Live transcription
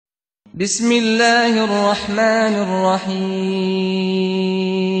বিসমিল্লাহির রহমানির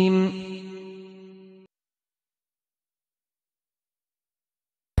রহিম।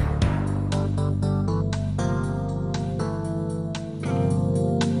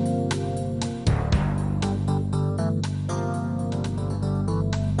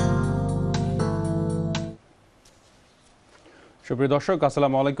 সুপ্রিয় দর্শক,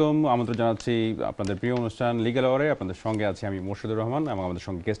 আসসালামু আলাইকুম। আমন্ত্রণ জানাচ্ছি আপনাদের প্রিয় অনুষ্ঠান লিগ্যাল আওয়ারে। আপনাদের সঙ্গে আছি আমি মোর্শেদুর রহমান এবং আমাদের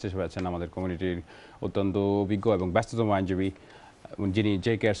সঙ্গে গেস্ট হিসেবে আছেন আমাদের কমিউনিটির অত্যন্ত অভিজ্ঞ এবং ব্যস্ততম আইনজীবী, যিনি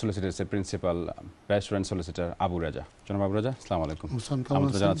JKR সলিসিটার্সের principal barrister and solicitor Abu Reza. জনাব আবু রেজা, আসসালামু আলাইকুম।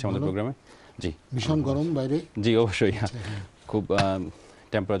 আমন্ত্রণ জানাচ্ছি আমাদের প্রোগ্রামে। জি, ভীষণ গরম বাইরে। জি, অবশ্যই। খুব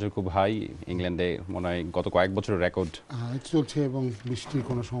টেম্পারেচার খুব হাই ইংল্যান্ডে, মনে হয় গত কয়েক বছরের রেকর্ড চলছে এবং বৃষ্টির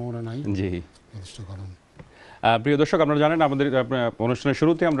কোনো সম্ভাবনা নাই। জি, যথেষ্ট গরম। প্রিয় দর্শক, আপনারা জানেন আমাদের অনুষ্ঠানের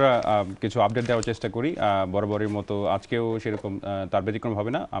শুরুতে আমরা কিছু আপডেট দেওয়ার চেষ্টা করি। বরাবরের মতো আজকেও সেরকম তার ব্যতিক্রম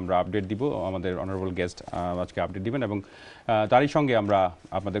হবে না। আমরা আপডেট দিব, আমাদের অনারেবল গেস্ট আজকে আপডেট দিবেন এবং তারই সঙ্গে আমরা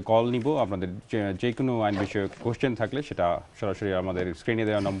আপনাদের কল নিব। আপনাদের যে কোনো আইন বিষয়ক কোশ্চেন থাকলে সেটা সরাসরি আমাদের স্ক্রিনে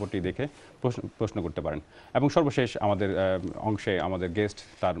দেওয়া নম্বরটি দেখে প্রশ্ন করতে পারেন। এবং সর্বশেষ আমাদের অংশে আমাদের গেস্ট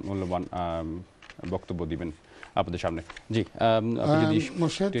তার মূল্যবান বক্তব্য দিবেন আপনাদের সামনে। জি,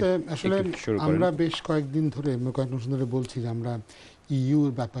 মোর্শেদ, আসলে আমরা বেশ কয়েকদিন ধরে বলছি যে আমরা ইউর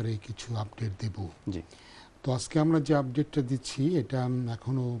ব্যাপারে কিছু আপডেট দেব। জি, তো আজকে আমরা যে আপডেটটা দিচ্ছি এটা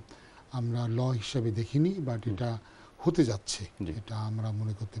এখনো আমরা ল হিসাবে দেখিনি, বাট এটা হতে যাচ্ছে। এটা আমরা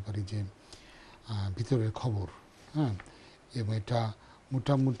মনে করতে পারি যে ভিতরের খবর। হ্যাঁ, এবং এটা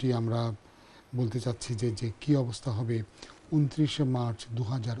মোটামুটি আমরা বলতে চাচ্ছি যে কি অবস্থা হবে 29শে মার্চ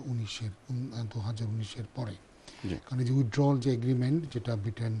 2019-এর পরে। কারণ যে উইথড্রল যে এগ্রিমেন্ট যেটা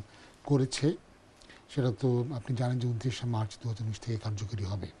ব্রিটেন করেছে সেটা তো আপনি জানেন যে 29শে মার্চ 2019 থেকে কার্যকরী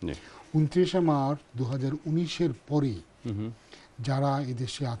হবে। 29শে মার্চ 2019-এর পরে যারা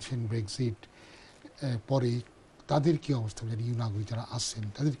এদেশে আছেন ব্রেক্সিট পরে তাদের কি অবস্থা, যারা ইউ নাগরিক যারা আছেন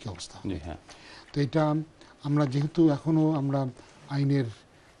তাদের কি অবস্থা হবে। তো এটা আমরা যেহেতু এখনো আমরা আইনের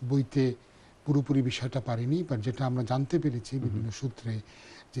বইতে পুরোপুরি বিষয়টা পারিনি, বাট যেটা আমরা জানতে পেরেছি বিভিন্ন সূত্রে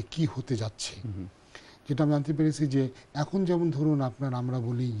যে কি হতে যাচ্ছে, যেটা আমরা জানতে পেরেছি যে এখন যেমন ধরুন আমরা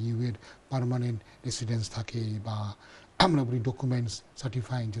বলি ইউ এর পার্মানেন্ট রেসিডেন্স থাকে বা আমরা বলি ডকুমেন্টস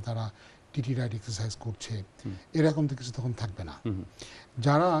সার্টিফাইং যে তারা টিটি রাইট এক্সারসাইজ করছে, এরকম তো কিছু তখন থাকবে না।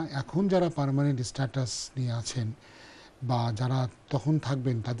 যারা পার্মানেন্ট স্ট্যাটাস নিয়ে আছেন বা যারা তখন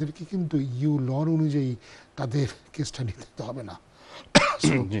থাকবেন তাদেরকে কিন্তু ইউ লর অনুযায়ী তাদের কেসটা নিতে হবে না।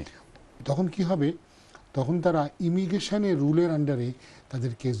 তখন কি হবে, তখন তারা ইমিগ্রেশনের রুলের আন্ডারে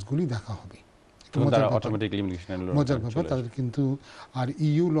তাদের কেসগুলি দেখা হবে। মজার ব্যাপার, তাদের কিন্তু আর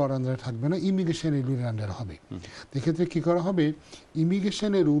ইউ লর আন্ডারে থাকবে না, ইমিগ্রেশনের রুলের আন্ডারে হবে। এক্ষেত্রে কি করা হবে,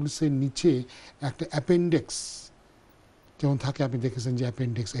 ইমিগ্রেশনের রুলসের নিচে একটা অ্যাপেন্ডিক্স যেমন থাকে, আপনি দেখেছেন যে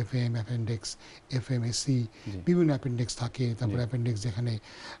অ্যাপেন্ডিক্স FM, অ্যাপেন্ডিক্স FMSC, বিভিন্ন অ্যাপেন্ডিক্স থাকে। তারপরে অ্যাপেন্ডিক্স যেখানে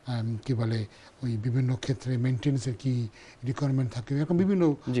কি বলে ওই বিভিন্ন ক্ষেত্রে মেনটেন্সের কি রিকোয়ারমেন্ট থাকে, এরকম বিভিন্ন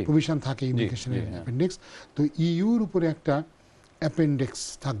প্রভিশন থাকে ইমিগ্রেশনের অ্যাপেন্ডিক্স। তো ইউর উপরে একটা অ্যাপেন্ডিক্স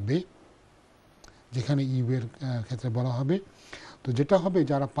থাকবে যেখানে ইউ এর ক্ষেত্রে বলা হবে, তো যেটা হবে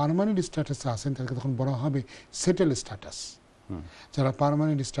যারা পার্মানেন্ট স্ট্যাটাসে আছেন তাদেরকে তখন বলা হবে সেটেল স্ট্যাটাস। যারা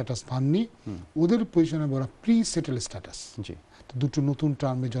পার্মানেন্ট স্ট্যাটাস পাননি ওদের পজিশনে বলা প্রি সেটেল স্ট্যাটাস। তো দুটো নতুন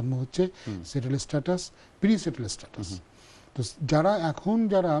টার্মে জন্ম হচ্ছে, settle status, pre settle status. তো যারা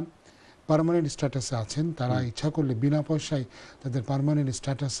পার্মানেন্ট স্ট্যাটাসে আছেন তারা ইচ্ছা করলে বিনা পয়সায় তাদের পার্মানেন্ট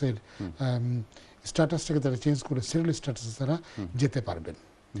স্ট্যাটাসটাকে তারা চেঞ্জ করে সেটেল স্ট্যাটাসে তারা যেতে পারবেন।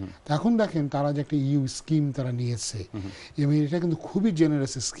 এখন দেখেন তারা যে একটা ইউ স্কিম তারা নিয়েছে এবং এটা কিন্তু খুবই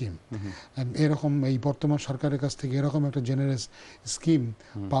জেনারেস স্কিম। এরকম এই বর্তমান সরকারের কাছ থেকে এরকম একটা জেনারেস স্কিম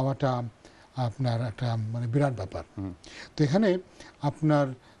পাওয়াটা আপনার একটা মানে বিরাট ব্যাপার। তো এখানে আপনার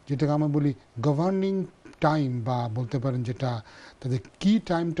যেটাকে আমরা বলি গভর্নিং টাইম বা বলতে পারেন যেটা তাদের কি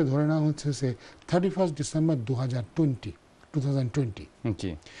টাইমটা ধরে নেওয়া হচ্ছে সে 31 ডিসেম্বর 2020।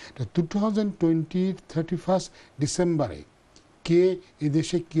 31 ডিসেম্বরে কে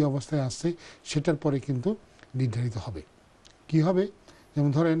এদেশে কি অবস্থায় আসছে সেটার পরে কিন্তু নির্ধারিত হবে। কি হবে, যেমন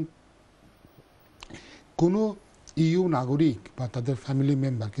ধরেন কোনো ইউ নাগরিক বা তাদের ফ্যামিলি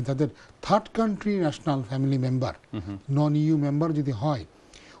মেম্বার, কিন্তু তাদের third country national family member, non you member যদি হয়,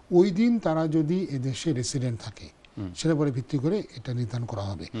 ওই দিন তারা যদি এদেশে রেসিডেন্ট থাকে সেটার পরে ভিত্তি করে এটা নির্ধারণ করা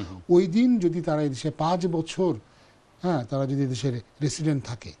হবে। ওই দিন যদি তারা এদেশে 5 বছর তারা যদি এদেশের রেসিডেন্ট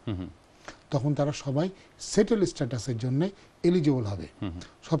থাকে তখন তারা সবাই সেটেল স্ট্যাটাসের জন্য এলিজিবল হবে।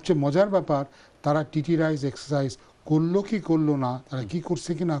 সবচেয়ে মজার ব্যাপার, তারা টিটি রাইট এক্সারসাইজ করলো কি করলো না, তারা কি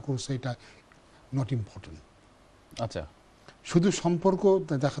করছে কি না করছে, এটা নট ইম্পর্টেন্ট। আচ্ছা, শুধু সম্পর্ক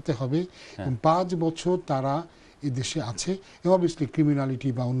দেখাতে হবে। 5 বছর তারা এই দেশে আছে এবং অবভিয়াসলি ক্রিমিনালিটি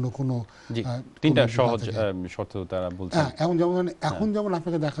বা অন্য কোনো তিনটা সহজ শর্ত তারা বলছে। এখন যেমন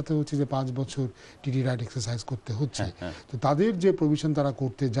আপনাকে দেখাতে হচ্ছে যে 5 বছর টিটি রাইট এক্সারসাইজ করতে হচ্ছে, তো তাদের যে প্রভিশন তারা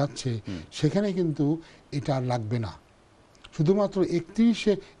করতে যাচ্ছে সেখানে কিন্তু এটা আর লাগবে না। শুধুমাত্র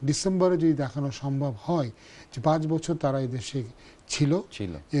 31শে ডিসেম্বরে যদি দেখানো সম্ভব হয় যে 5 বছর তারা এই দেশে ছিল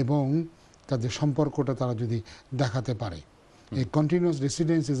এবং তাদের সম্পর্কটা তারা যদি দেখাতে পারে, এই continuous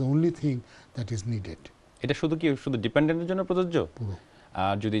residence is only thing that is needed. এটা শুধু ডিপেন্ডেন্টের জন্য প্রযোজ্য? পুরো।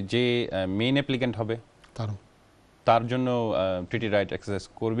 আর যদি যে মেইন অ্যাপ্লিক্যান্ট হবে তার জন্য ট্রিটি রাইট এক্সারসাইজ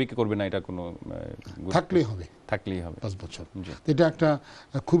করবে কি করবে না এটা কোনো থাকলেই হবে 5 বছর। এটা একটা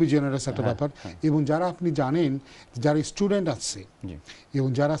খুবই জেনারেস একটা ব্যাপার। এবং যারা আপনি জানেন যারা স্টুডেন্ট আছে এবং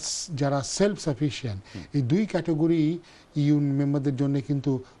যারা সেলফ সাফিশিয়েন্ট, এই দুই ক্যাটাগরি ইউ মেম্বারদের জন্য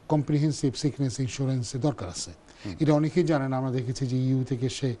কিন্তু কম্প্রিহেন্সিভ সিকনেস ইন্স্যুরেন্সের দরকার আছে। এটা অনেকেই জানেন। আমরা দেখেছি যে ইউ থেকে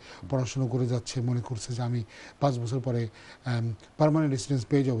সে পড়াশোনা করে যাচ্ছে, মনে করছে যে আমি 5 বছর পরে পার্মানেন্ট রেসিডেন্স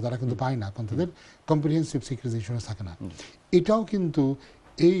পেয়ে যাবো, তারা কিন্তু পায় না, কারণ তাদের কম্প্রিহেন্সিভ সিকনেস ইন্স্যুরেন্স থাকে না। এটাও কিন্তু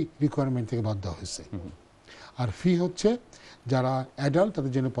এই রিকোয়ারমেন্ট থেকে বাদ দেওয়া হয়েছে। আর ফি হচ্ছে যারা অ্যাডাল্ট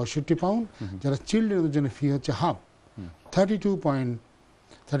তাদের জন্য 65 পাউন্ড, যারা চিলড্রেনদের জন্য ফি হচ্ছে হাফ, 32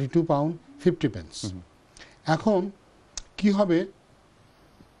 পাউন্ড 50 পেন্স। এখন কি হবে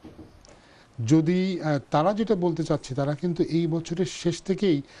যদি তারা যেটা বলতে চাচ্ছে, তারা কিন্তু এই বছরের শেষ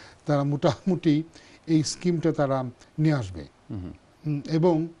থেকেই তারা মোটামুটি এই স্কিমটা তারা নিয়ে আসবে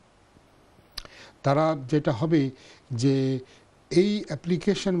এবং তারা যেটা হবে যে এই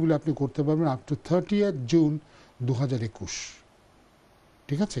অ্যাপ্লিকেশনগুলো আপনি করতে পারবেন আপ টু 30 জুন 2021,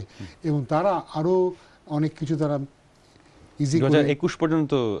 ঠিক আছে? এবং তারা আরো অনেক কিছু তারা 2021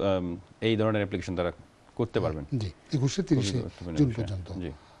 পর্যন্ত এই ধরনের অ্যাপ্লিকেশন তারা করতে পারবেন। জি, 21-30 জুন পর্যন্ত।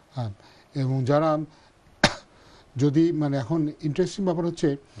 হ্যাঁ, এবং যারা যদি মানে এখন ইন্টারেস্টিং ব্যাপার হচ্ছে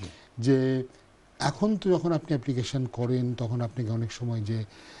যে এখন তো যখন আপনি অ্যাপ্লিকেশন করেন তখন আপনাকে অনেক সময় যে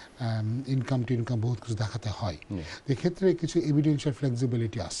ইনকাম বহুত কিছু দেখাতে হয়, এক্ষেত্রে কিছু এভিডেন্সিয়াল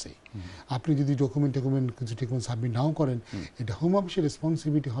ফ্লেক্সিবিলিটি আছে। আপনি যদি ডকুমেন্ট কিছু ঠিকমতো সাবমিট নাও করেন, এটা হোম অফিসের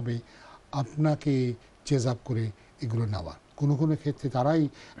রেসপন্সিবিলিটি হবে আপনাকে চেজ আপ করে এগুলো নেওয়া। কোনো ক্ষেত্রে তারাই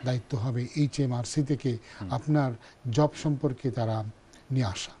দায়িত্ব হবে HMRC থেকে আপনার জব সম্পর্কে তারা নিয়ে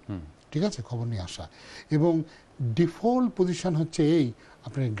আসা, ঠিক আছে, খবর নিয়ে আসা। এবং ডিফল্ট পজিশন হচ্ছে এই,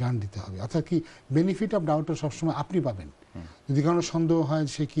 আপনাকে গ্রান্ট দিতে হবে। অর্থাৎ কি বেনিফিট অফ ডাউটটা সবসময় আপনি পাবেন। যদি কারো সন্দেহ হয়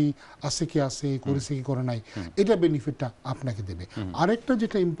সে কি আছে করেছে কি করে নাই, এটা বেনিফিটটা আপনাকে দেবে। আরেকটা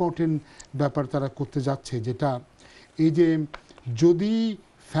যেটা ইম্পর্টেন্ট ব্যাপার তারা করতে যাচ্ছে, যেটা এই যে যদি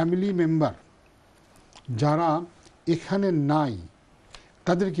ফ্যামিলি মেম্বার যারা এখানে নাই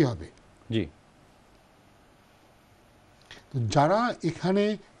তাদের কি হবে? জি, যারা এখানে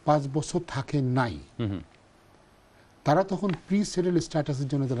 5 বছর থাকে নাই তারা তখন প্রি সেটেল স্ট্যাটাসের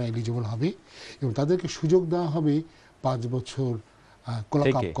জন্য তারা এলিজিবল হবে এবং তাদেরকে সুযোগ দেওয়া হবে 5 বছর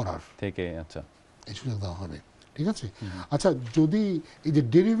কলাকাপ করার থেকে। আচ্ছা, এই সুযোগ দেওয়া হবে, ঠিক আছে? আচ্ছা, যদি এই যে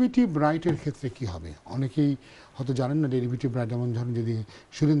ডেরিভেটিভ রাইটের ক্ষেত্রে কি হবে, অনেকেই হয়তো জানেন না ডেরিভেটিভ রাইট। যেমন ধরুন যদি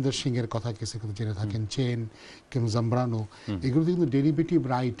সুরেন্দ্র সিং এর কথা কেসে কিন্তু জেনে থাকেন, চেন কেন জাম্ব্রানো, এগুলোতে কিন্তু ডেরিভেটিভ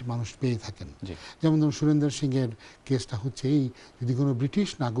রাইট মানুষ পেয়ে থাকেন। যেমন ধরুন সুরেন্দ্র সিং এর কেসটা হচ্ছে এই, যদি কোনো ব্রিটিশ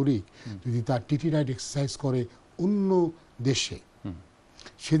নাগরিক যদি তার টিটি রাইট এক্সারসাইজ করে অন্য দেশে,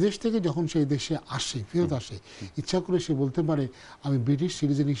 সে দেশ থেকে যখন সেই দেশে আসে, ফেরত আসে, ইচ্ছা করে সে বলতে পারে আমি ব্রিটিশ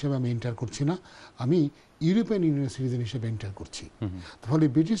সিটিজেন হিসেবে আমি এন্টার করছি না, আমি ইউরোপিয়ান ইউনিয়নের সিটিজেন হিসেবে এন্টার করছি। তাহলে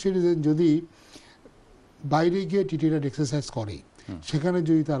ব্রিটিশ সিটিজেন যদি বাইরে গিয়ে টিটি রাইট এক্সারসাইজ করে, সেখানে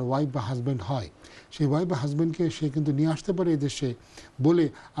যদি তার ওয়াইফ বা হাজব্যান্ড হয়, সেই ওয়াইফ বা হাজব্যান্ডকে সে কিন্তু নিয়ে আসতে পারে এদেশে, বলে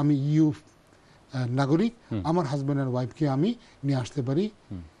আমি ইউ নাগরিক, আমার হাজব্যান্ড আর ওয়াইফকে আমি নিয়ে আসতে পারি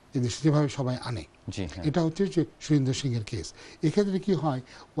এদেশে, যেভাবে সবাই আনে। এটা হচ্ছে যে সুরেন্দ্র সিং এর কেস। এক্ষেত্রে কি হয়,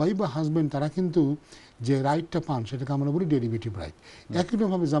 ওয়াইফ বা হাজব্যান্ড তারা কিন্তু যে রাইটটা পান সেটাকে আমরা বলি ডেরিভেটিভ রাইট।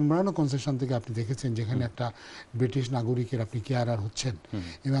 একইভাবে জাম্ব্রানো কনসেশন থেকে আপনি দেখেছেন যেখানে একটা ব্রিটিশ নাগরিকের আপনি কেয়ারার হচ্ছেন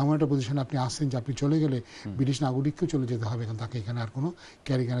এবং এমন একটা পজিশনে আপনি আসছেন যে আপনি চলে গেলে ব্রিটিশ নাগরিককেও চলে যেতে হবে, কারণ তাকে এখানে আর কোনো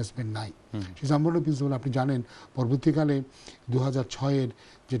ক্যারিং অ্যারেঞ্জমেন্ট নাই। সেই জাম্ব্রানো প্রিন্সিপাল আপনি জানেন পরবর্তীকালে 2006-এর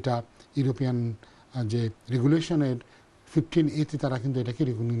যেটা ইউরোপিয়ান যে রেগুলেশনের 15A তারা কিন্তু এটাকে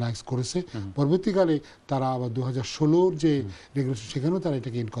রিকগনাইজ করেছে। পরবর্তীকালে তারা আবার 2016-র যে রেগুলেশন সেখানেও তারা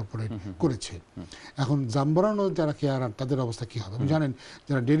এটাকে ইনকর্পোরেট করেছে। এখন জাম্ব্রানো যারা কেয়ারার তাদের অবস্থা কি হবে? জানেন,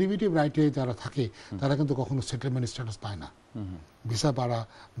 যারা ডেরিভেটিভ রাইটে যারা থাকে তারা কিন্তু কখনো সেটেলমেন্ট স্ট্যাটাস পায় না। ভিসা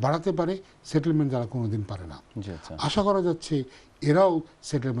বাড়াতে পারে, সেটেলমেন্ট যারা কোনোদিন পারে না। আশা করা যাচ্ছে এরাও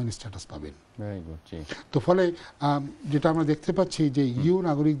সেটেলমেন্ট স্ট্যাটাস পাবেন। তো ফলে যেটা আমরা দেখতে পাচ্ছি যে ইউ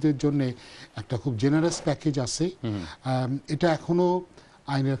নাগরিকদের জন্য একটা খুব জেনারেস প্যাকেজ আছে। এটা এখনো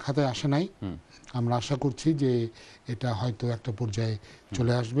আইনের খাতায় আসে নাই, আমরা আশা করছি যে এটা হয়তো একটা পর্যায়ে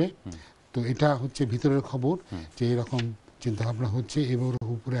চলে আসবে। তো এটা হচ্ছে ভিতরের খবর যে এরকম চিন্তাভাবনা হচ্ছে এবং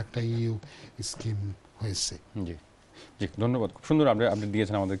উপরে একটা ইউ স্কিম হয়েছে। জি জি, ধন্যবাদ, খুব সুন্দর আপডেট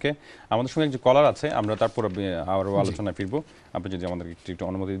দিয়েছেন আমাদেরকে। আমাদের সঙ্গে একজন কলার আছে, আমরা তারপর আরও আলোচনায় ফিরবো, আপনি যদি আমাদেরকে একটু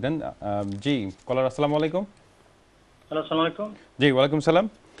অনুমতি দেন। জি কলার, আসসালামু আলাইকুম। হ্যালো, আসসালামু আলাইকুম। জি ওয়ালাইকুম সালাম।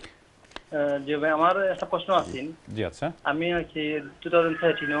 জি ভাই, আমার একটা প্রশ্ন আছে। জি আচ্ছা। আমি আর কি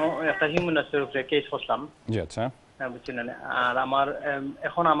 2013 একটা হিউম্যান রাইটসের উপরে কেস করলাম। জি আচ্ছা। বুঝছেন না? আর আমার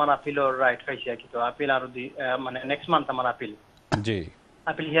এখন আমার আপিলের রাইট পাইছি আর কি। তো আপিল আরো মানে নেক্সট মান্থ আমার আপিল। জি।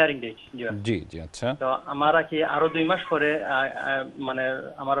 Appeal hearing date. জি জি আচ্ছা। তো আমার আর কি আরো 2 মাস পরে মানে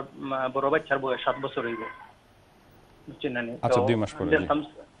আমার বড় বাচ্চার বয়স 7 বছর হইব। বুঝছেন না? আচ্ছা 2 মাস পরে।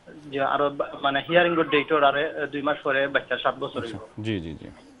 জি আরো মানে হিয়ারিং ডেটর আরে 2 মাস পরে বাচ্চার 7 বছর হইব। জি জি জি।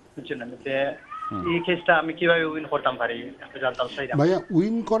 বুঝছেন না? এই কেসটা আমি কিভাবে উইন করতে পারি? ভাইয়া,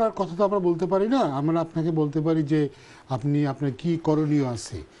 উইন করার কথা তো আমরা বলতে পারি না, আমরা আপনাকে বলতে পারি যে আপনার কি করণীয়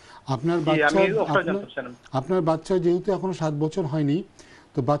আছে। আপনার বাচ্চা যেহেতু এখনো 7 বছর হয়নি,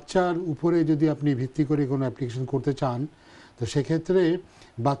 তো বাচ্চার উপরে যদি আপনি ভিত্তি করে কোনো অ্যাপ্লিকেশন করতে চান, তো সেক্ষেত্রে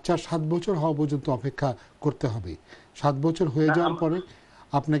বাচ্চার 7 বছর হওয়া পর্যন্ত অপেক্ষা করতে হবে। 7 বছর হয়ে যাওয়ার পরে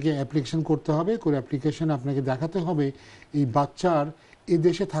আপনাকে অ্যাপ্লিকেশন করতে হবে, করে অ্যাপ্লিকেশনে আপনাকে দেখাতে হবে এই বাচ্চার এ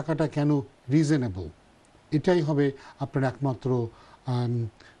দেশে থাকাটা কেন রিজনেবল। এটাই হবে আপনার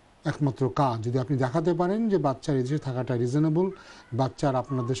একমাত্র কাজ। যদি আপনি দেখাতে পারেন যে বাচ্চার এদেশে থাকাটা রিজনেবল, বাচ্চার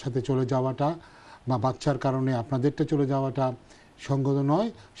আপনাদের সাথে চলে যাওয়াটা বা বাচ্চার কারণে আপনাদেরটা চলে যাওয়াটা সঙ্গত নয়,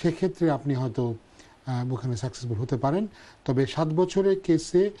 সেক্ষেত্রে আপনি হয়তো ওখানে সাকসেসফুল হতে পারেন। তবে 7 বছরের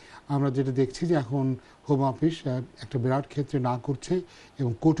কেসে আমরা যেটা দেখছি যে এখন হোম অফিস একটা বিরাট ক্ষেত্রে না করছে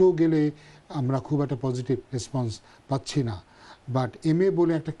এবং কোর্টেও গেলে আমরা খুব একটা পজিটিভ রেসপন্স পাচ্ছি না। বাট MA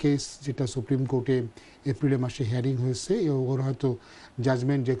বলে একটা কেস যেটা সুপ্রিম কোর্টে এপ্রিল মাসে হিয়ারিং হয়েছে, ওর হয়তো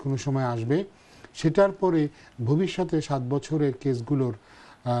জাজমেন্ট যে কোনো সময় আসবে। সেটার পরে ভবিষ্যতে 7 বছরের কেসগুলোর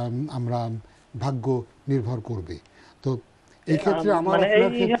আমরা ভাগ্য নির্ভর করবে। তো এই ক্ষেত্রে আমার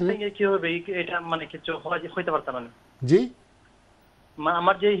আপনার ক্ষেত্রে কি হবে এটা মানে কিছু হইতে পারতাম না। জি,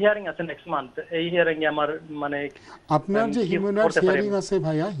 আমার যে হিয়ারিং আছে নেক্সট মান্থ, এই হিয়ারিং এ আমার মানে আপনার যে হিউম্যান রাইটস হিয়ারিং আছে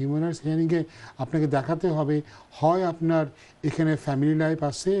ভাইয়া, হিউম্যান রাইটস হিয়ারিং এ আপনাকে দেখাতে হবে হয় আপনার এখানে ফ্যামিলি লাইফ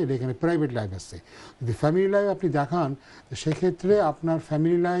আছে, এখানে প্রাইভেট লাইফ আছে। যদি ফ্যামিলি লাইফ আপনি দেখান, সেক্ষেত্রে আপনার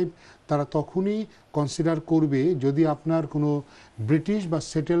ফ্যামিলি লাইফ তারা তখনই কনসিডার করবে যদি আপনার কোনো ব্রিটিশ বা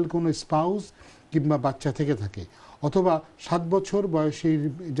সেটেল কোনো স্পাউস কিংবা বাচ্চা থেকে থাকে, অথবা 7 বছর বয়সী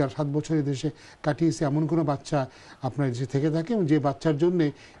যারা 7 বছর এদেশে কাটিয়েছে এমন কোনো বাচ্চা আপনার এদেশে থেকে থাকে এবং যে বাচ্চার জন্যে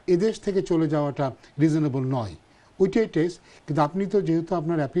এদেশ থেকে চলে যাওয়াটা রিজনেবল নয়, ওইটাই টেস্ট। কিন্তু আপনি তো যেহেতু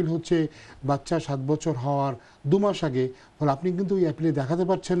আপনার অ্যাপিল হচ্ছে বাচ্চা 7 বছর হওয়ার 2 মাস আগে, ফলে আপনি কিন্তু ওই অ্যাপিলে দেখাতে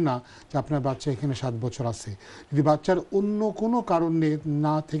পারছেন না যে আপনার বাচ্চা এখানে 7 বছর আছে। যদি বাচ্চার অন্য কোনো কারণে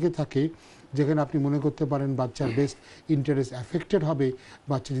না থেকে থাকে, যেখানে আপনি মনে করতে পারেন বাচ্চার বেস্ট ইন্টারেস্ট অ্যাফেক্টেড হবে,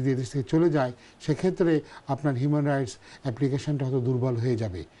 বাচ্চা যদি এদেশ থেকে চলে যায়, সেক্ষেত্রে আপনার হিউম্যান রাইটস অ্যাপ্লিকেশনটা হয়তো দুর্বল হয়ে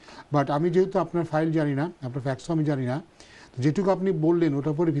যাবে। বাট আমি যেহেতু আপনার ফাইল জানি না, আপনার ফ্যাক্টসও আমি জানি না, যেটুকু আপনি বললেন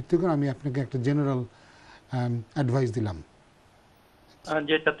ওটার উপরে ভিত্তি করে আমি আপনাকে একটা জেনারেল অ্যাডভাইস দিলাম।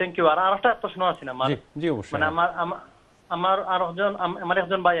 যেটা থ্যাংক ইউ। আর আরেকটা প্রশ্ন আছে না, জি অবশ্যই। মানে আমার আমার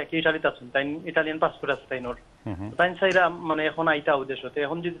একজন ভাই কি ইতালিতে আছেন, তাই ইটালিয়ান পাসপোর্ট আছে তাইনোর। তাই সাইরা মানে এখন আইতা উদ্দেশ্যতে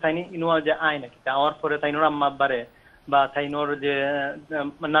এখন যদি তাইনি ইনোয়া যে আয় নাকি আমার পরে তাইনোর আম্মা আব্বারে বা তাইনোর যে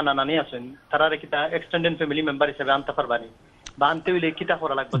নানা নানি আছেন তারা কি তা এক্সটেন্ডেড ফ্যামিলি মেম্বার হিসেবে আনতে পারবানি বা আনতে হইলে কিটা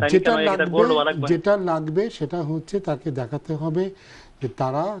করা লাগবে? যেটা লাগবে সেটা হচ্ছে তাকে দেখাতে হবে যে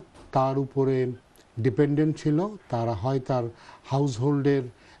তারা তার উপরে ডিপেন্ডেন্ট ছিল, তারা হয় তার হাউস হোল্ডের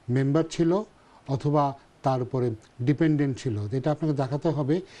মেম্বার ছিল অথবা তার উপরে ডিপেন্ডেন্ট ছিল। এটা আপনাকে দেখাতে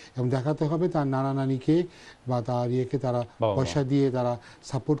হবে এবং দেখাতে হবে তার নানা নানিকে বা তার ইয়েকে তারা পয়সা দিয়ে তারা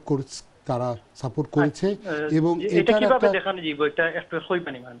সাপোর্ট করেছে। এবং এটা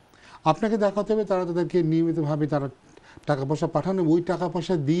আপনাকে দেখাতে হবে তারা তাদেরকে নিয়মিতভাবে তারা টাকা পয়সা পাঠানো, ওই টাকা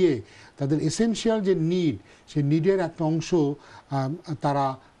পয়সা দিয়ে তাদের এসেনশিয়াল যে নিড, সেই নিডের একটা অংশ তারা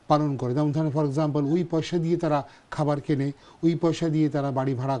পালন করে। যেমন ধরেন ফর এক্সাম্পল ওই পয়সা দিয়ে তারা খাবার কেনে, ওই পয়সা দিয়ে তারা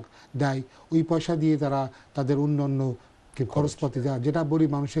বাড়ি ভাড়া দেয়, ওই পয়সা দিয়ে তারা তাদের অন্যান্য খরচপাতি দেয়। যেটা বলি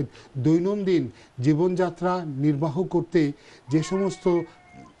মানুষের দৈনন্দিন জীবনযাত্রা নির্বাহ করতে যে সমস্ত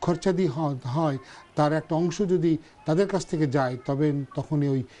খরচাদি হয় তার একটা অংশ যদি তাদের কাছ থেকে যায়, তবে তখনই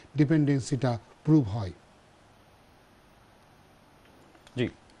ওই ডিপেন্ডেন্সিটা প্রুভ হয়। জি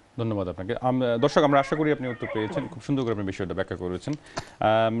ধন্যবাদ আপনাকে। দর্শক আমরা আশা করি আপনি উত্তর পেয়েছেন, খুব সুন্দর করে আপনি বিষয়টা ব্যাখ্যা করেছেন।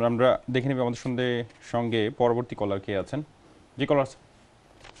 আমরা দেখে নেব আমাদের সঙ্গে পরবর্তী কলার কে আছেন। জি কলার,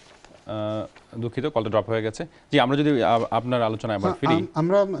 দুঃখিত কলটা ড্রপ হয়ে গেছে। জি আমরা যদি আপনার আলোচনায় আবার ফিরি,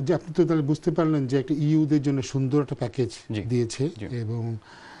 আমরা যে আপনি তো তাহলে বুঝতে পারলেন যে একটা ইউদের জন্য সুন্দর একটা প্যাকেজ দিয়েছে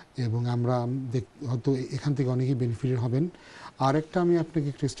এবং আমরা হয়তো এখান থেকে অনেকেই বেনিফিটেড হবেন। আরেকটা আমি আপনাকে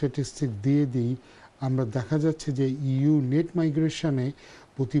একটা স্ট্যাটিস্টিক দিয়ে দিই, আমরা দেখা যাচ্ছে যে ইউ নেট মাইগ্রেশনে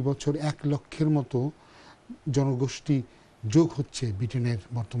প্রতি বছর 1 লক্ষের মতো জনগোষ্ঠী যোগ হচ্ছে ব্রিটেনের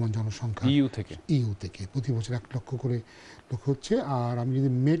বর্তমান জনসংখ্যা ইউ থেকে প্রতি বছর 1 লক্ষ করে লোক হচ্ছে। আর আমি যদি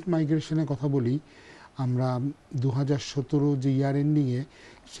নেট মাইগ্রেশনের কথা বলি, আমরা 2017 যে ইয়ার এন্ডিংয়ে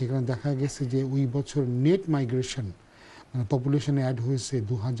সেখানে দেখা গেছে যে ওই বছর নেট মাইগ্রেশন মানে পপুলেশনে অ্যাড হয়েছে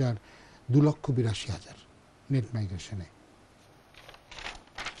 2,82,000 নেট মাইগ্রেশনে,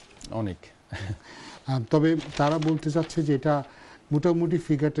 অনেক। তবে তারা বলতে চাচ্ছে যে এটা মোটামুটি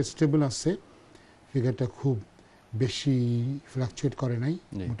ফিগারটা স্টেবল আছে, ফিগারটা খুব বেশি ফ্লাকচুয়েট করে নাই,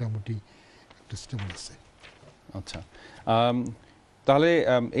 মোটামুটি একটা স্টেবল আছে। আচ্ছা, তাহলে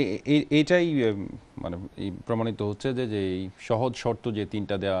এইটাই মানে প্রমাণিত হচ্ছে যে এই সহজ শর্ত যে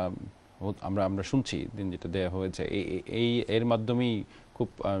 3টা দেওয়া আমরা শুনছি যেটা দেওয়া হয়েছে এর মাধ্যমেই খুব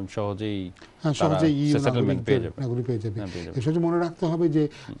সহজেই সেটেলমেন্ট পেয়ে যাবে। এসব মনে রাখতে হবে যে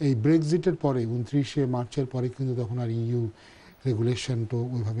এই ব্রেক্সিটের পরে 29শে মার্চের পরে কিন্তু তখন আর ইউ রেগুলেশন তো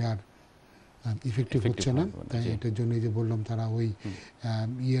ওইভাবে আর ইফেক্টিভ হচ্ছে না। তাই এটার জন্য যে বললাম তারা ওই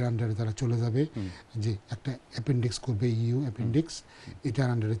ইয়ের আন্ডারে তারা চলে যাবে, যে একটা অ্যাপেন্ডিক্স করবে, ইউ অ্যাপেন্ডিক্স, এটার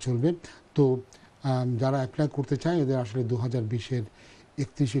আন্ডারে চলবে। তো যারা অ্যাপ্লাই করতে চায় এদের আসলে 2020-এর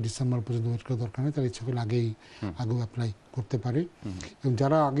 31শে ডিসেম্বর পর্যন্ত ওয়েট করা দরকার নেই, তারা ইচ্ছা করলে আগেও অ্যাপ্লাই করতে পারে। এবং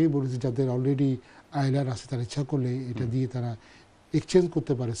যারা আগেই বলেছে যাদের অলরেডি আইলার আছে তারা ইচ্ছা করলে এটা দিয়ে তারা এক্সচেঞ্জ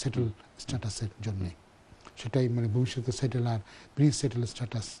করতে পারে সেটেল স্ট্যাটাসের জন্য, সেটাই মানে ভবিষ্যতে সেটেল আর প্রি সেটেল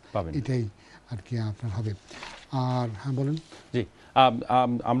স্ট্যাটাস এটাই আর কি আপনার হবে। আর হ্যাঁ বলেন। জি,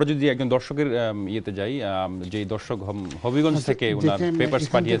 আমরা যদি একজন দর্শকের ইয়েতে যাই, যে দর্শক হবিগঞ্জ থেকে ওনার পেপারস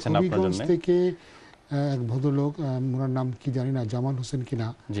পাঠিয়েছেন আপনার জন্য, থেকে এক ভদ্রলোক, ওনার নাম কি জানি না, জামাল হোসেন কিনা,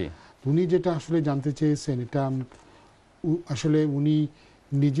 জি, উনি যেটা আসলে জানতে চেয়েছেন এটা আসলে উনি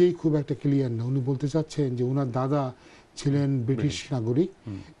নিজেই খুব একটা ক্লিয়ার না। উনি বলতে চাচ্ছেন যে ওনার দাদা ছিলেন ব্রিটিশ নাগরিক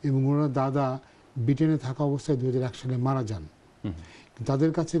এবং ওনার দাদা ব্রিটেনে থাকা অবস্থায় 2001 সালে মারা যান,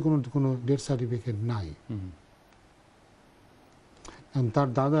 তাদের কাছে কোনো ডেথ সার্টিফিকেট নাই। তার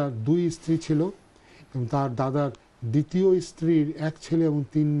দাদার 2 স্ত্রী ছিল এবং তার দাদার দ্বিতীয় স্ত্রীর 1 ছেলে এবং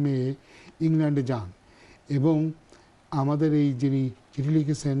 3 মেয়ে ইংল্যান্ডে যান। এবং আমাদের এই যিনি চিঠি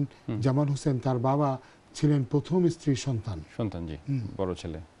লিখেছেন জামাল হোসেন, তার বাবা ছিলেন প্রথম স্ত্রীর সন্তান, জি, বড়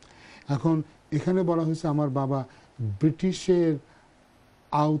ছেলে। এখন এখানে বলা হয়েছে আমার বাবা ব্রিটিশের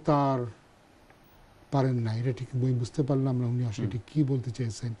আওতার পারেন না, এটা ঠিক বুঝতে পারলাম না উনি আসলে কি বলতে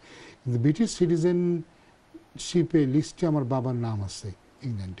চেয়েছেন। কিন্তু ব্রিটিশ সিটিজেনশিপে লিস্টে আমার বাবার নাম আছে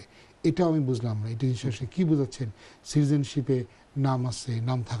ইংল্যান্ডে, এটাও আমি বুঝলাম না। এটা জিনিস কি বোঝাচ্ছেন, সিটিজেনশিপে নাম আছে,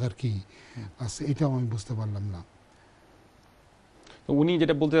 নাম থাকার কি আছে, এটাও আমি বুঝতে পারলাম না। তো উনি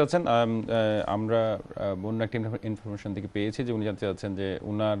যেটা বলতে চাচ্ছেন, আমরা অন্য একটা ইনফরমেশন থেকে পেয়েছি যে উনি জানতে চাচ্ছেন যে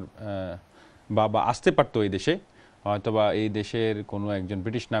উনার বাবা আসতে পারতো এই দেশে, হয়তোবা এই দেশের কোনো একজন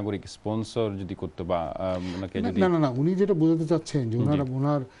ব্রিটিশ নাগরিক স্পন্সর যদি করতো বা ওনাকে যদি না উনি যেটা বোঝাতে চাচ্ছেন যে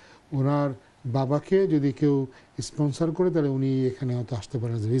ওনার বাবাকে যদি কেউ স্পন্সর করে তাহলে উনি এখানে হয়তো আসতে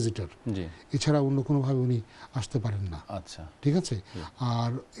পারেন এজ ভিজিটর, এছাড়া অন্য কোনোভাবে উনি আসতে পারেন না। আচ্ছা, ঠিক আছে।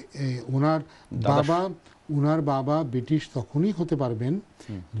 আর ওনার বাবা ব্রিটিশ তখনই হতে পারবেন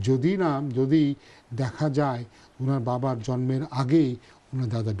যদি দেখা যায় ওনার বাবার জন্মের আগেই ওনার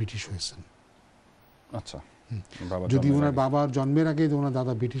দাদা ব্রিটিশ হয়েছেন। আচ্ছা, যদি ওনার বাবার জন্মের আগে ওনার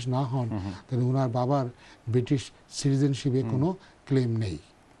দাদা ব্রিটিশ না হন তাহলে ওনার বাবার ব্রিটিশ সিটিজেনশিপে কোনো ক্লেম নেই।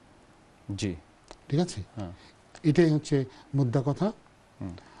 জি, ঠিক আছে, এটাই হচ্ছে মুদ্রা কথা।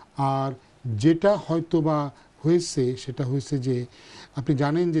 আর যেটা হয়তো বা হয়েছে সেটা হয়েছে যে আপনি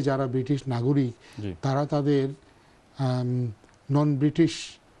জানেন যে যারা ব্রিটিশ নাগরিক তারা তাদের নন ব্রিটিশ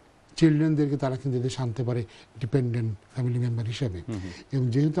চিলড্রেনদেরকে তারা কিন্তু দেশে আনতে পারে ডিপেন্ডেন্ট ফ্যামিলি মেম্বার হিসেবে। এবং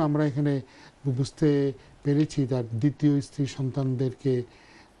যেহেতু আমরা এখানে বুঝতে পেরেছি তার দ্বিতীয় স্ত্রী সন্তানদেরকে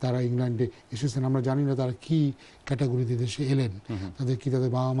তারা ইংল্যান্ডে এসেছেন, আমরা জানি না তারা কি ক্যাটাগরিতে দেশে এলেন, তাদের কি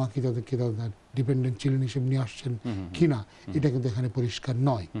তাদের বাবা মা কি তাদেরকে তাদের ডিপেন্ডেন্ট চিলড্রেন হিসেবে নিয়ে আসছেন কি না, এটা কিন্তু এখানে পরিষ্কার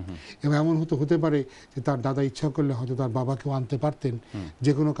নয়। এবং এমন হতে পারে যে তার দাদা ইচ্ছা করলে হয়তো তার বাবাকেও আনতে পারতেন,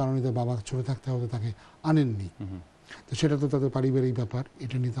 যে কোনো কারণে তার বাবা ছোট থাকতে হয়তো তাকে আনেননি, তো সেটা তো তাদের পারিবারিক ব্যাপার,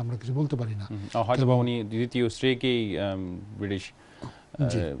 এটা নিয়ে তো আমরা কিছু বলতে পারি না। হয়তো বা উনি দ্বিতীয় স্ত্রীকেই ব্রিটিশ,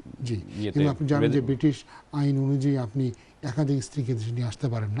 জি, এবং আপনি জানেন যে ব্রিটিশ আইন অনুযায়ী আপনি একাধিক স্ত্রীকে দেশে নিয়ে আসতে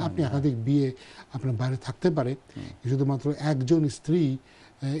পারেন না, আপনি একাধিক বিয়ে আপনার বাইরে থাকতে পারে, শুধুমাত্র একজন স্ত্রী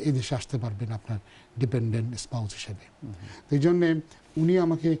এদেশে আসতে পারবেন আপনার ডিপেন্ডেন্ট স্পাউস হিসেবে। তো এই জন্যে উনি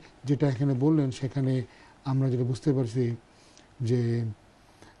আমাকে যেটা এখানে বললেন সেখানে আমরা যেটা বুঝতে পারছি যে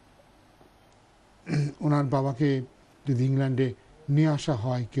ওনার বাবাকে যদি ইংল্যান্ডে নিয়ে আসা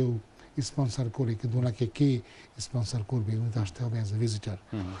হয় কেউ স্পন্সর করে, কিন্তু ওনাকে কে স্পন্সর করবে, উনি তো আসতে হবে অ্যাজ এ ভিজিটার।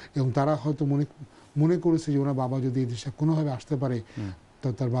 এবং তারা হয়তো মনে করেছে যে ওনার বাবা যদি এই দেশে কোনোভাবে আসতে পারে তো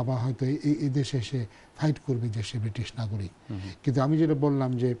তার বাবা হয়তো এই দেশে এসে ফাইট করবে যে সে ব্রিটিশ নাগরিক। কিন্তু আমি যেটা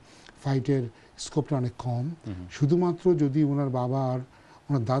বললাম যে ফাইটের স্কোপটা অনেক কম, শুধুমাত্র যদি ওনার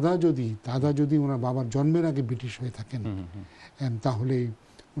দাদা যদি ওনার বাবার জন্মের আগে ব্রিটিশ হয়ে থাকেন তাহলেই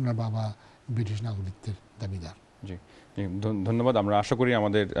ওনার বাবা ব্রিটিশ নাগরিকদের দাবিদার। জি, ধন্যবাদ। আমরা আশা করি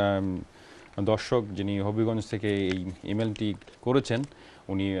আমাদের দর্শক যিনি হবিগঞ্জ থেকে এই ইমেলটি করেছেন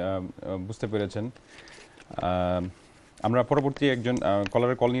উনি বুঝতে পেরেছেন। আমরা পরবর্তী একজন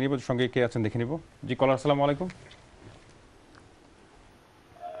কলারের কল নিয়ে নেব, সঙ্গে কে আছেন দেখে নিব। জি কলার, আসসালামু আলাইকুম।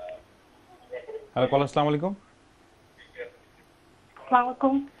 হ্যালো কলার, আসসালামু আলাইকুম।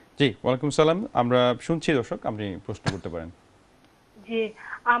 জি ওয়ালাইকুম সালাম, আমরা শুনছি দর্শক, আপনি প্রশ্ন করতে পারেন। জি,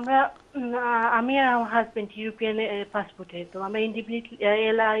 আমি আর আমার হাজবেন্ড ইউরোপিয়ান পাসপোর্টে, তো আমরা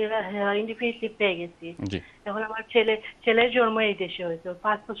ইন্ডিপেন্ডেন্টলি পেয়ে গেছি। এখন আমার ছেলের জন্ম এই দেশে হয়েছে,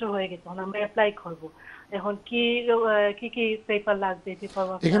 5 বছর হয়ে গেছে, এখন আমরা অ্যাপ্লাই করব। এখন কি কি পেপার লাগবে?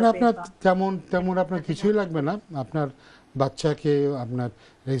 এখানে আপনার তেমন আপনার কিছুই লাগবে না। আপনার বাচ্চাকে আপনার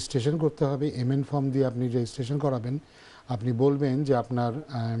রেজিস্ট্রেশন করতে হবে, এমএন ফর্ম দিয়ে আপনি রেজিস্ট্রেশন করাবেন। আপনি বলবেন যে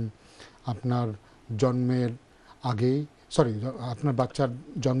আপনার জন্মের আগেই আপনার বাচ্চার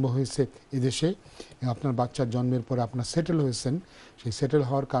জন্ম হয়েছে এদেশে, আপনার বাচ্চার জন্মের পরে আপনার সেটেল হয়েছেন, সেই সেটেল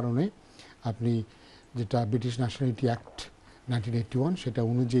হওয়ার কারণে আপনি যেটা ব্রিটিশ ন্যাশনালিটি অ্যাক্ট 1981 সেটা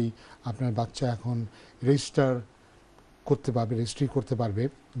অনুযায়ী আপনার বাচ্চা এখন রেজিস্ট্রি করতে পারবে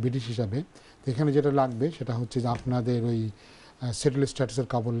ব্রিটিশ হিসাবে। তো এখানে যেটা লাগবে সেটা হচ্ছে যে আপনাদের ওই সেটেল স্ট্যাটাসের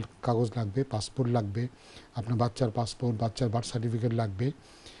কাগজ লাগবে, পাসপোর্ট লাগবে, আপনার বাচ্চার পাসপোর্ট, বাচ্চার বার্থ সার্টিফিকেট লাগবে,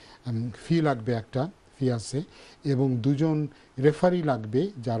 ফি লাগবে, একটা ফি আছে, এবং 2 জন রেফারি লাগবে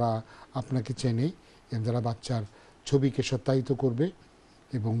যারা আপনাকে চেনে এবং যারা বাচ্চার ছবিকে সত্যায়িত করবে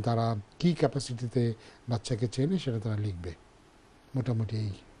এবং তারা কি ক্যাপাসিটিতে বাচ্চাকে চেনে সেটা তারা লিখবে। মোটামুটি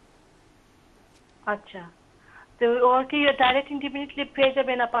এই। আচ্ছা, তো ও কি ডাইরেক্ট ইন্ডিপেন্ডেন্টলি পেয়ে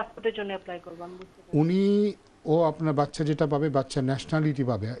যাবে না পাসপোর্টের জন্য অ্যাপ্লাই করব? ও আপনার বাচ্চা যেটা পাবে, বাচ্চার ন্যাশনালিটি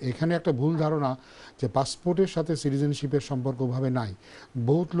পাবে। এখানে একটা ভুল ধারণা যে পাসপোর্টের সাথে সিটিজেনশিপের সম্পর্ক ভাবে নাই।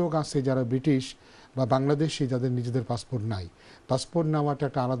 বহুত লোক আছে যারা ব্রিটিশ বা বাংলাদেশি যাদের নিজেদের পাসপোর্ট নাই। পাসপোর্ট নেওয়াটা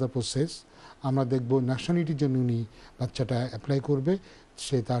একটা আলাদা প্রসেস। আমরা দেখব ন্যাশনালিটির জন্য উনি বাচ্চাটা অ্যাপ্লাই করবে,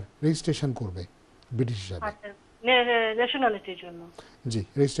 সে তার রেজিস্ট্রেশন করবে ব্রিটিশ হিসাবে। ন্যাশনালিটির জন্য জি,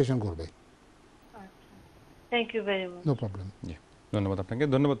 রেজিস্ট্রেশন করবে। Thank you very much. No problem. জি, ধন্যবাদ আপনাকে।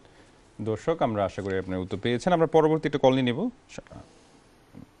 ধন্যবাদ দর্শক, আমরা আশা করি আপনার উত্তর পেয়েছেন। আমরা পরবর্তী একটা কল নিয়ে নেব।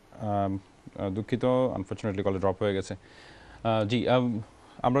 দুঃখিত, আনফরচুনেটলি কল ড্রপ হয়ে গেছে। জি,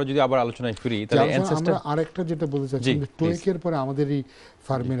 আমরা যদি আবার আলোচনায় ফিরি তাহলে আমরা আরেকটা যেটা বলতে চাচ্ছি, টোয়েকের পরে আমাদের এই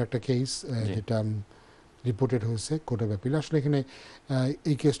ফার্মের একটা কেস যেটা রিপোর্টেড হয়েছে কোর্ট অফ অ্যাপিল। আসলে এখানে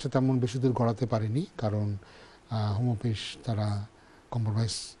এই কেসটা তেমন বেশি দূর গড়াতে পারেনি, কারণ হোম অফিস তারা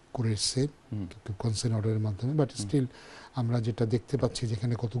কম্প্রোমাইজ করে এসছে কনসেন্ট অর্ডারের মাধ্যমে। বাট স্টিল আমরা যেটা দেখতে পাচ্ছি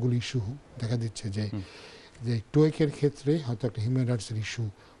যেখানে কতগুলো ইস্যু দেখা দিচ্ছে যে টোয়েকের ক্ষেত্রে হয়তো একটা হিউম্যান রাইটসের ইস্যু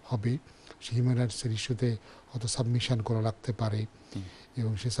হবে। সেই হিউম্যান রাইটসের ইস্যুতে হয়তো সাবমিশন করা লাগতে পারে,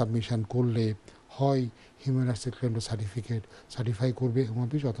 এবং সে সাবমিশন করলে হয় হিউম্যান রাইটসের ক্লেমটা সার্টিফাই করবে হোম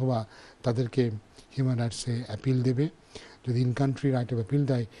অফিস, অথবা তাদেরকে হিউম্যান রাইটসে অ্যাপিল দেবে। যদি in country right of appeal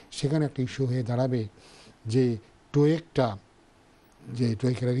দেয়, সেখানে একটা ইস্যু হয়ে দাঁড়াবে যে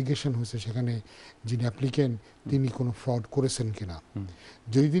টোয়েকের অ্যালিগেশন হয়েছে সেখানে যিনি অ্যাপ্লিকেন্ট তিনি কোনো ফ্রড করেছেন কিনা।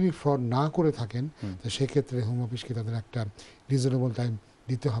 যদি তিনি ফ্রড না করে থাকেন, তো সেক্ষেত্রে হোম অফিসকে তাদের একটা রিজনেবল টাইম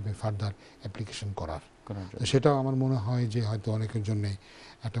দিতে হবে ফার্দার অ্যাপ্লিকেশন করার। তো সেটাও আমার মনে হয় যে হয়তো অনেকের জন্য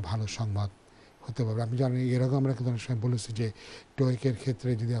একটা ভালো সংবাদ হতে পারে। আপনি জানেন এরকম আমরা কিন্তু অনেক সময় বলেছি যে টোয়েকের ক্ষেত্রে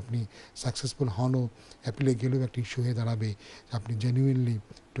যদি আপনি সাকসেসফুল হনও, অ্যাপিলে গেলেও একটা ইস্যু হয়ে দাঁড়াবে আপনি জেনুইনলি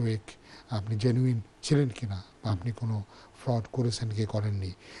আপনি জেনুইন ছিলেন কিনা, বা আপনি কোনো ফ্রড করেছেন কি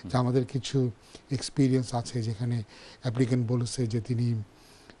করেননি। যে আমাদের কিছু এক্সপিরিয়েন্স আছে যেখানে অ্যাপ্লিকেন্ট বলেছে যে তিনি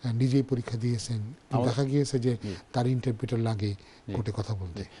নিজেই পরীক্ষা দিয়েছেন, দেখা গিয়েছে যে তার ইন্টারপ্রিটার লাগে কোর্টে কথা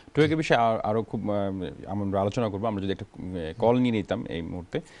বলতে। টোয়েকের বিষয়ে আরো খুব আমরা আলোচনা করবো। আমরা যদি একটা কল নিয়ে নিতাম এই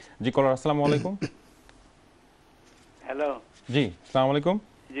মুহূর্তে। জি কলার, আসসালামু আলাইকুম। হ্যালো। জি, আসসালামু আলাইকুম।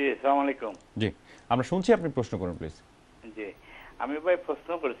 জি, আসসালামু আলাইকুম। জি, আমরা শুনছি, আপনি প্রশ্ন করুন প্লিজ। জি, আমি ভাই প্রশ্ন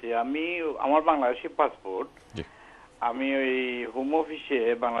করছি, আমার বাংলাদেশি পাসপোর্ট, আমি ওই হোম অফিসে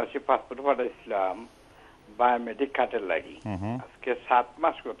বাংলাদেশি পাসপোর্ট পাঠাইছিলাম বায়োমেট্রিক কার্ডের লাগি। আজকে 7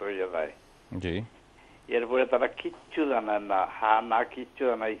 মাস কত হয়ে যায়। জি, এরপরে তারা কিচ্ছু জানায় না, কিচ্ছু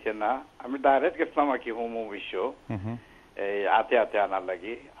জানাইছে না। আমি ডাইরেক্ট গেছিলাম আর কি হোম অফিসও, এই হাতে আনার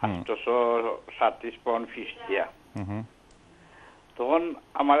লাগি 837 পাউন্ড ফিস দিয়া। তখন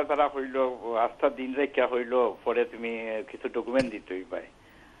আমার তারা হইল আস্থা দিন রেখা হইল, পরে তুমি কিছু ডকুমেন্ট দিতেই পাই।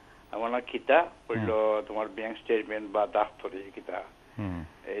 আমার কিতা হইল তোমার ব্যাংক স্টেটমেন্ট বা ডাক্তারি কিতা,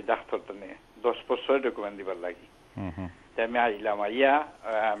 এই ডাক্তারটা নিয়ে 10 বছর ডকুমেন্ট দিবার লাগি। আমি আইলাম, আইয়া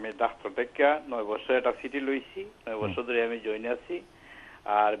আমি ডাক্তার দেখা 9 বছর একটা সিটি লইছি, 9 বছর ধরে আমি জয়েন আছি।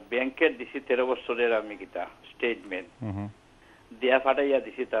 আর ব্যাংকের দিছি 13 বছরের আমি কিতা স্টেটমেন্ট দিয়া ফাটাইয়া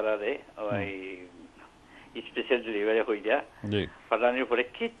দিছি তারারে, ওই স্পেশাল ডেলিভারি হইয়া ফাটানোর পরে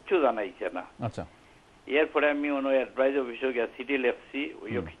কিচ্ছু জানাইছে না। আচ্ছা, এরপরে আমি অন্য অ্যাডভাইস অফিসে গিয়া সিটি লেখছি,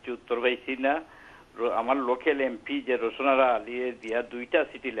 ওইও কিছু উত্তর পাইছি না। আমার লোকাল এমপি যে রোশনারা আলিয়ে দিয়া 2টা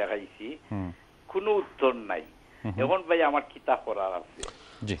সিটি লেখাইছি, কোনো উত্তর নাই। এখন ভাই আমার কিতা করার আছে?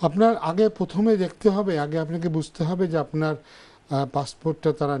 আপনার আগে প্রথমে দেখতে হবে, আগে আপনাকে বুঝতে হবে যে আপনার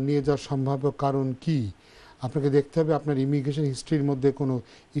পাসপোর্টটা তারা নিয়ে যাওয়ার সম্ভাব্য কারণ কি। আপনাকে দেখতে হবে আপনার ইমিগ্রেশন হিস্ট্রির মধ্যে কোনো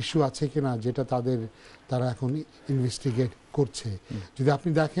ইস্যু আছে কিনা, যেটা তারা এখন ইনভেস্টিগেট করছে। যদি আপনি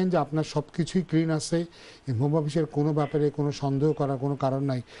দেখেন যে আপনার সব কিছুই ক্লিন আছে, হোম অফিসের কোনো ব্যাপারে কোনো সন্দেহ করার কোনো কারণ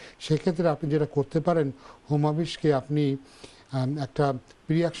নাই, সেক্ষেত্রে আপনি যেটা করতে পারেন, হোম অফিসকে আপনি একটা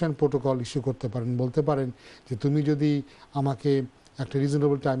প্রি অ্যাকশন প্রোটোকল ইস্যু করতে পারেন। বলতে পারেন যে তুমি যদি আমাকে একটা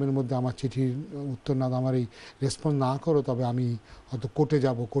রিজনেবল টাইমের মধ্যে আমার চিঠির উত্তর না, আমার এই রেসপন্স না করো, তবে আমি হয়তো কোর্টে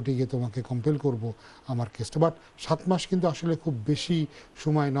যাব, কোর্টে গিয়ে তোমাকে কম্পেল করব আমার কেসটা। বাট 7 মাস কিন্তু আসলে খুব বেশি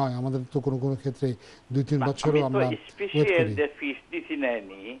সময় নয়, আমাদের তো কোনো কোনো ক্ষেত্রে 2-3 বছরও আমরা ওয়েট করি।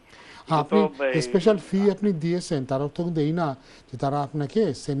 আপনি স্পেশাল ফি আপনি দিয়েছেন, তার অর্থ কিন্তু এই না যে তারা আপনাকে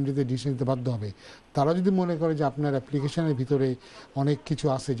সেম ডেতে ডিসিশন নিতে বাধ্য হবে। তারা যদি মনে করে যে আপনার অ্যাপ্লিকেশনের ভিতরে অনেক কিছু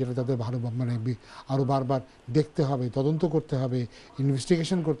আছে যেটা তাদের ভালো মানে আরও বারবার দেখতে হবে, তদন্ত করতে হবে,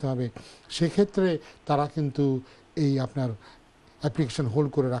 ইনভেস্টিগেশন করতে হবে, সেক্ষেত্রে তারা কিন্তু এই আপনার অ্যাপ্লিকেশন হোল্ড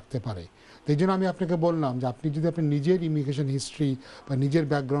করে রাখতে পারে। এই জন্য আমি আপনাকে বললাম যে আপনি যদি আপনি নিজের ইমিগ্রেশন হিস্ট্রি বা নিজের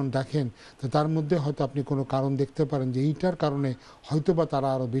ব্যাকগ্রাউন্ড দেখেন, তো তার মধ্যে হয়তো আপনি কোনো কারণ দেখতে পারেন যে এইটার কারণে হয়তো বা তারা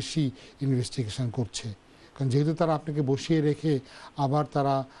আরও বেশি ইনভেস্টিগেশন করছে। কারণ যেহেতু তারা আপনাকে বসিয়ে রেখে আবার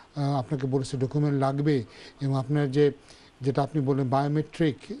তারা আপনাকে বলেছে ডকুমেন্ট লাগবে, এবং আপনার যেটা আপনি বললেন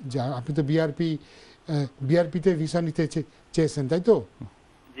বায়োমেট্রিক, যা আপনি তো বিআরপিতে ভিসা নিতে চেয়েছেন, তাই তো?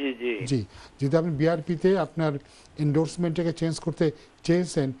 জি, যদি আপনি বিআরপিতে আপনার এন্ডোর্সমেন্টটাকে চেঞ্জ করতে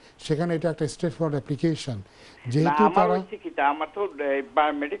চেয়েছেন, সেখানে এটা একটা স্ট্রেট ফরওয়ার্ড অ্যাপ্লিকেশন। যেহেতু তারা আমার তো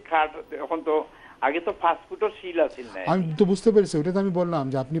বায়োমেট্রিক কার্ড, এখন তো আগে তো পাসপোর্টও সিল আছিল না, আমি তো বুঝতে পেরেছি, ওটা তো আমি বললাম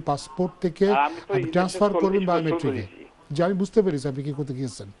যে আপনি পাসপোর্ট থেকে ট্রান্সফার করবেন বায়োমেট্রিকে। যে আমি বুঝতে পেরেছি আপনি কি করতে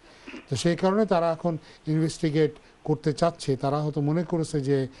গিয়েছেন। তো সেই কারণে তারা এখন ইনভেস্টিগেট করতে চাচ্ছে। তারা হয়তো মনে করেছে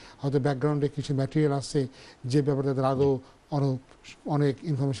যে হয়তো ব্যাকগ্রাউন্ডে কিছু ম্যাটেরিয়াল আছে যে ব্যাপারে তাদের আরও অনেক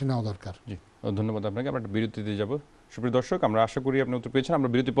ইনফরমেশন নেওয়া দরকার। জি, ধন্যবাদ আপনাকে। আমরা একটা বিরতিতে যাব। সুপ্রিয় দর্শক, আমরা আশা করি আপনি উত্তর পেয়েছেন। আমরা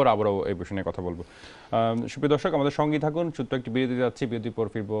বিরতির পর আবারও এই বিষয় নিয়ে কথা বলবো। সুপ্রিয় দর্শক, আমাদের সঙ্গেই থাকুন। ছোট্ট একটি বিরতি যাচ্ছি, বিরতির পর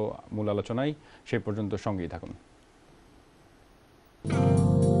ফিরবো মূল আলোচনায়। সেই পর্যন্ত সঙ্গেই থাকুন।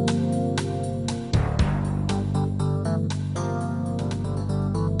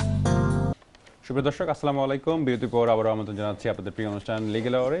 সুপ্রিয় দর্শক, আসসালামু আলাইকুম। বিরতির পর আবারও আমন্ত্রণ জানাচ্ছি আপনাদের প্রিয় অনুষ্ঠান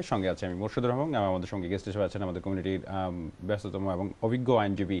লিগ্যাল আওয়ারে। সঙ্গে আছে আমি মোর্শেদুর রহমান, আমাদের সঙ্গে গেস্ট হিসেবে আছেন আমাদের কমিউনিটির ব্যস্ততম এবং অভিজ্ঞ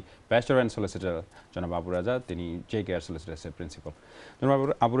আইনজীবী ব্যারিস্টার অ্যান্ড সলিসিটর জনাব আবু রেজা, তিনি JKR সলিসিটরসের প্রিন্সিপাল। জনাব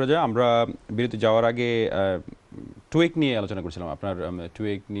আবু রেজা, আমরা বিরতি যাওয়ার আগে টুয়েক নিয়ে আলোচনা করছিলাম। আপনার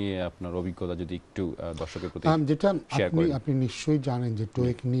টুয়েক নিয়ে আপনার অভিজ্ঞতা যদি একটু দর্শকের প্রতি যেটা আপনি নিশ্চয়ই জানেন যে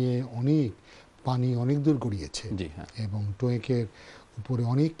টুয়েক নিয়ে পানি অনেক দূর গড়িয়েছে, এবং টুয়েকের উপরে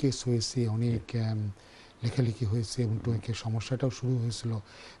অনেক কেস হয়েছে, অনেক লেখালেখি হয়েছে, এবং টুয়েকের সমস্যাটাও শুরু হয়েছিল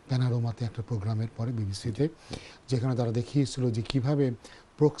প্যানারোমাতে একটা প্রোগ্রামের পরে বিবিসিতে, যেখানে তারা দেখিয়েছিল যে কিভাবে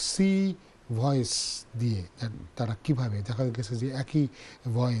প্রক্সি ভয়েস দিয়ে তারা কিভাবে দেখা গেছে যে একই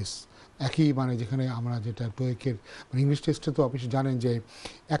ভয়েস, একই মানে যেখানে আমরা যেটা টুয়েকের মানে ইংলিশ টেস্টে তো আপনি জানেন যে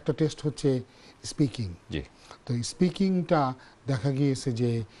একটা টেস্ট হচ্ছে স্পিকিং, তো স্পিকিংটা দেখা গিয়েছে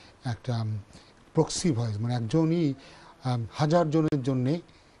যে একটা প্রক্সি ভয়েস মানে একজনই 1000 জনের জন্যে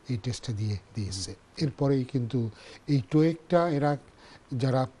এই টেস্টটা দিয়েছে। এরপরেই কিন্তু এই টোয়েকটা এরা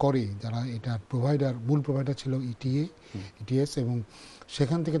যারা করে, যারা এটা মূল প্রোভাইডার ছিল ইটিএস, এবং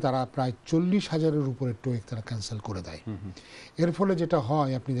সেখান থেকে তারা প্রায় 40,000-এর উপরে টোয়েক তারা ক্যান্সেল করে দেয়। এর ফলে যেটা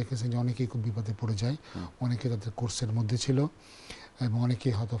হয় আপনি দেখেছেন যে অনেকেই খুব বিপদে পড়ে যায়, অনেকে তাদের কোর্সের মধ্যে ছিল এবং অনেকে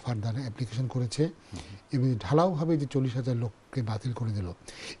হয়তো ফার্দার অ্যাপ্লিকেশন করেছে, এবং ঢালাওভাবে যে 40,000 লোককে বাতিল করে দিল।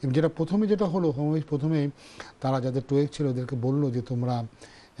 এবং প্রথমে যেটা হলো, প্রথমে তারা যাদের টোয়েক ছিল ওদেরকে বললো যে তোমরা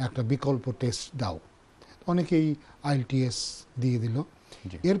একটা বিকল্প টেস্ট দাও, অনেকেই IELTS দিয়ে দিল।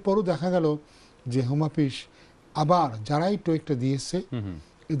 এরপরও দেখা গেল যে হোম অফিস আবার যারাই টোয়েকটা দিয়েছে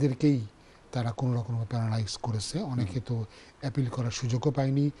এদেরকেই তারা কোনো রকমভাবে প্যারালাইজ করেছে। অনেকে তো অ্যাপিল করার সুযোগও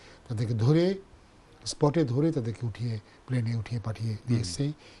পায়নি, তাদেরকে স্পটে ধরে তাদেরকে প্লেনে উঠিয়ে পাঠিয়ে দিয়েছে।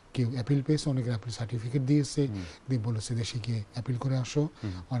 কেউ অ্যাপিল পেয়েছে, অনেকের অ্যাপিল সার্টিফিকেট দিয়েছে, দিয়ে বলেছে দেশে গিয়ে অ্যাপিল করে আসো,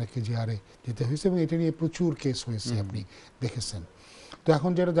 অনেকে জিআরএ যেতে হয়েছে, এবং এটা নিয়ে প্রচুর কেস হয়েছে আপনি দেখেছেন। তো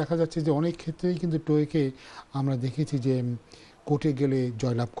এখন যেটা দেখা যাচ্ছে যে অনেক ক্ষেত্রেই কিন্তু টোয়েকে আমরা দেখেছি যে কোর্টে গেলে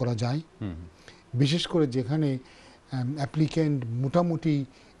জয়লাভ করা যায়, বিশেষ করে যেখানে অ্যাপ্লিক্যান্ট মোটামুটি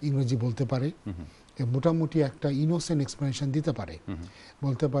ইংরেজি বলতে পারে, মোটামুটি একটা ইনোসেন্ট এক্সপ্লেনেশন দিতে পারে,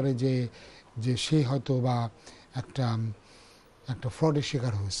 বলতে পারে যে সে হয়তো বা একটা ফ্রডের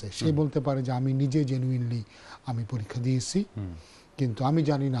শিকার হয়েছে, সে বলতে পারে যে আমি নিজে জেনুইনলি আমি পরীক্ষা দিয়েছি, কিন্তু আমি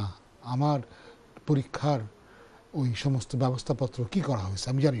জানি না আমার পরীক্ষার ওই সমস্ত ব্যবস্থাপত্র কি করা হয়েছে,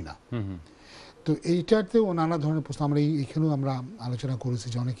 আমি জানি না। তো এইটাতেও নানা ধরনের প্রশ্ন আমরা এইখানেও আমরা আলোচনা করেছি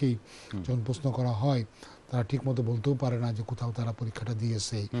যে অনেকেই যখন প্রশ্ন করা হয় তারা ঠিক মতো বলতেও পারে না যে কোথাও তারা পরীক্ষাটা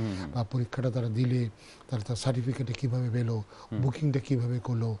দিয়েছে, বা পরীক্ষাটা তারা দিলে তার সার্টিফিকেটে কিভাবে পেলো, বুকিংটা কিভাবে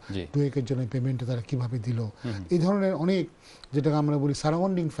করলো, টুয়েকের জন্য পেমেন্টটা তারা কিভাবে দিল, এই ধরনের অনেক যেটাকে আমরা বলি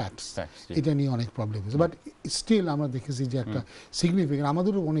সারাউন্ডিং ফ্যাক্টস, এটা নিয়ে অনেক প্রবলেম হয়েছে। বাট স্টিল আমরা দেখেছি যে একটা সিগনিফিকেন্ট,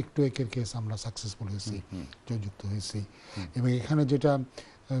 আমাদেরও অনেক টুয়েকের কেস আমরা সাকসেসফুল হয়েছি, জয়যুক্ত হয়েছি। এবং এখানে যেটা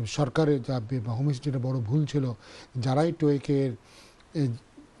সরকারের বা হোম মিনিস্ট্রির বড় ভুল ছিল, যারাই টোয়েকের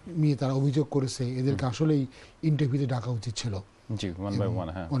নিয়ে তারা অভিযোগ করেছে এদেরকে আসলেই ইন্টারভিউতে ডাকা উচিত ছিল,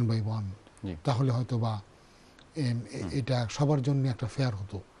 ওয়ান বাই ওয়ান, তাহলে হয়তো বা এটা সবার জন্য একটা ফেয়ার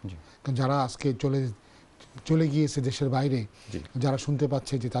হতো। কারণ যারা আজকে চলে গিয়েছে দেশের বাইরে, যারা শুনতে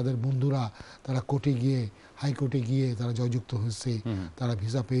পাচ্ছে যে তাদের বন্ধুরা তারা কোর্টে গিয়ে, হাইকোর্টে গিয়ে তারা জয়যুক্ত হয়েছে, তারা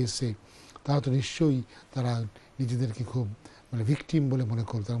ভিসা পেয়েছে, তারা তো নিশ্চয়ই তারা নিজেদেরকে খুব মানে ভিকটিম বলে মনে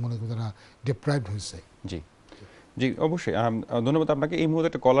করে, তারা মনে করে তারা ডিপ্রাইভড হয়েছে। জি জি, অবশ্যই ধন্যবাদ আপনাকে। এই মুহূর্তে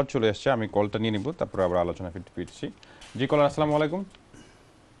একটা কলার চলে আসছে, আমি কলটা নিয়ে নিব, তারপর আবার আলোচনা ফিরছি। জি কলার, আসসালামু আলাইকুম।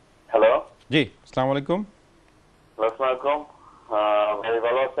 হ্যালো, জি আসসালামু আলাইকুম। আসসালামু আলাইকুম, ভাই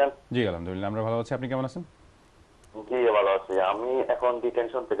ভালো আছেন? জি আলহামদুলিল্লাহ, আমরা ভালো আছি, আপনি কেমন আছেন? জি ভালো আছি। আমি এখন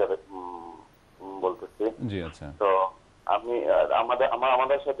ডিটেনশন থেকে বলতেছি। জি আচ্ছা। তো আমি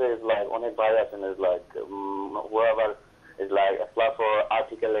আমাদের সাথে অনেক ভাই আছেন, is like whoever is like apply for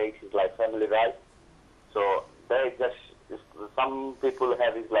Article 8 is like family right. So they just, some people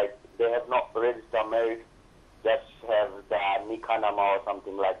have is like they have not registered married, just have the nikah nama or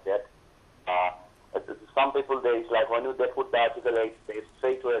something like that. Some people they is like when they put the Article 8, they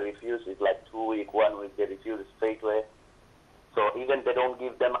straight away refuse. It's like 2 weeks, 1 week they refuse straight away. So even they don't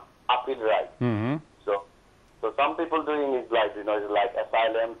give them appeal right. So some people doing is like is like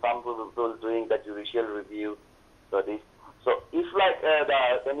asylum. Some people doing the judicial review. So if like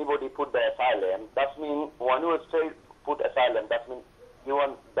anybody put the asylum, that means when you straight put asylum, that means you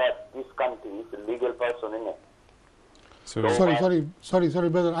want that this country is a legal person in it. Sorry,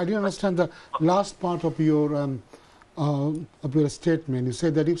 brother. I didn't understand the last part of your statement. You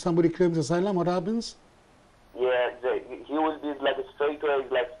said that if somebody claims asylum, what happens? Yeah, he will be like straight away,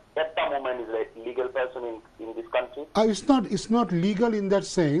 like at the moment is like legal person in this country. It's not legal in that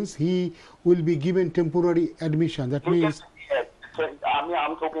sense. He will be given temporary admission. That means. So,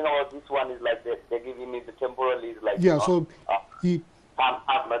 I'm talking about this one is like they give him the temporary is like he.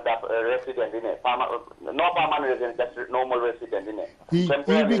 Resident in it, no permanent resident, just normal resident in it. He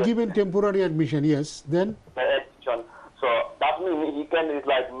will be given temporary admission. Yes, then. So that means he can is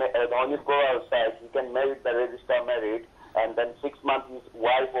like when you go outside, he can marry the register married, and then 6 months his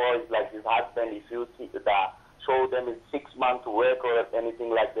wife or is like his husband. If you see show them is 6 months work or anything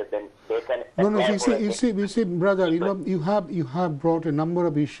like that, then they can. No. You see, brother. You have brought a number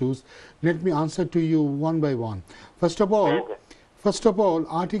of issues. Let me answer to you one by one. First of all,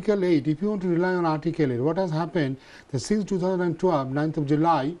 Article 8, if you want to rely on Article 8, what has happened that since 2012, 9th of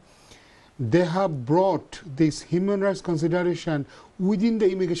July, they have brought this human rights consideration within the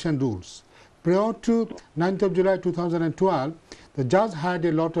immigration rules. Prior to 9th of July 2012, the judge had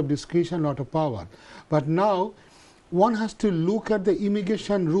a lot of discretion, a lot of power. But now, one has to look at the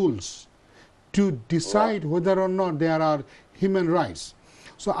immigration rules to decide whether or not there are human rights.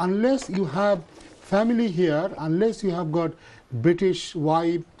 So unless you have family here, unless you have got British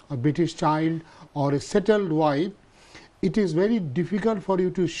wife or British child or a settled wife, it is very difficult for you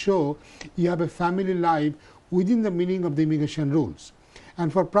to show you have a family life within the meaning of the immigration rules.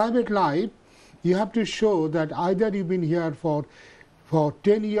 And for private life, you have to show that either you've been here for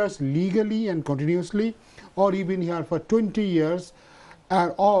 10 years legally and continuously, or you've been here for 20 years,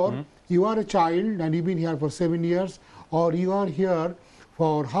 or you are a child and you've been here for 7 years, or you are here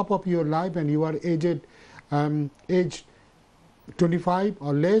for half of your life and you are aged 25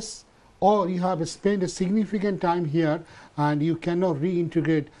 or less, or you have spent a significant time here and you cannot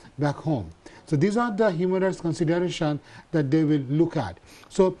reintegrate back home. So these are the human rights consideration that they will look at.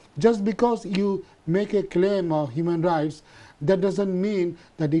 So just because you make a claim of human rights, that doesn't mean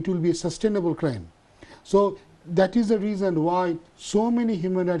that it will be a sustainable claim. So that is the reason why so many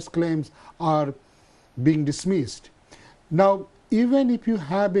human rights claims are being dismissed. Now, even if you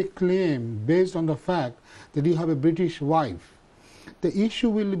have a claim based on the fact that you have a British wife the issue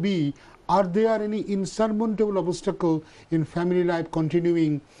will be, are there any insurmountable obstacle in family life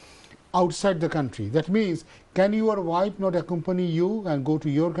continuing outside the country? That means, can your wife not accompany you and go to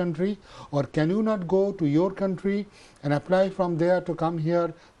your country, or can you not go to your country and apply from there to come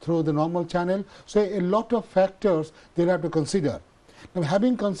here through the normal channel? So a lot of factors they'll have to consider. Now,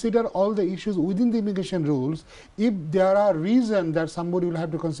 having considered all the issues within the immigration rules, if there are reasons that somebody will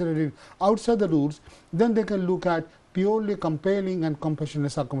have to consider it outside the rules, then they can look at purely compelling and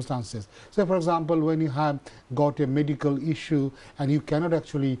compassionate circumstances. So, for example, when you have got a medical issue and you cannot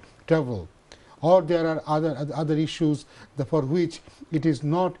actually travel, or there are other issues for which it is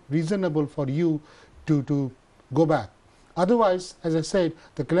not reasonable for you to go back. Otherwise, as I said,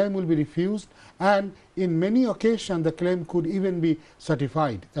 the claim will be refused, and in many occasions the claim could even be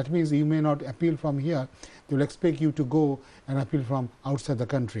certified. That means you may not appeal from here, they will expect you to go and appeal from outside the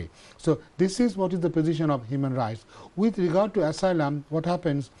country. So this is what is the position of human rights. With regard to asylum, what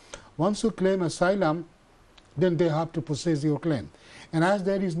happens, once you claim asylum, then they have to process your claim. And as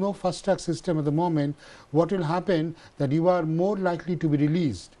there is no fast track system at the moment, what will happen, that you are more likely to be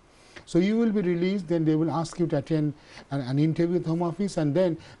released. So you will be released, then they will ask you to attend an interview with Home Office, and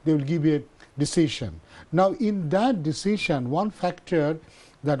then they will give you a decision. Now in that decision, one factor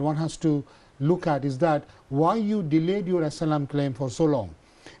that one has to look at is that why you delayed your asylum claim for so long.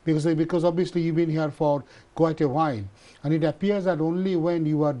 Because obviously you've been here for quite a while, and it appears that only when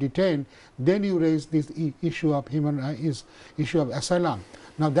you are detained, then you raise this issue of issue of asylum.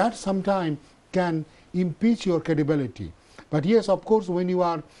 Now that sometimes can impeach your credibility. But yes, of course, when you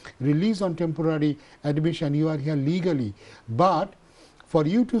are released on temporary admission, you are here legally. But for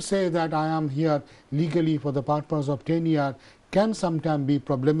you to say that I am here legally for the purpose of 10 years can sometimes be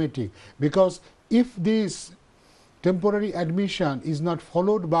problematic, because if this temporary admission is not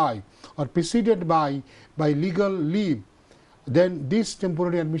followed by or preceded by legal leave, then this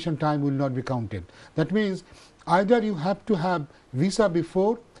temporary admission time will not be counted. That means either you have to have visa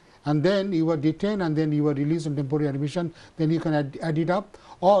before, and then you are detained, and then you are released on temporary admission, then you can add it up,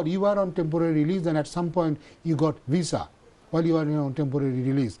 or you are on temporary release, and at some point you got visa while you are on temporary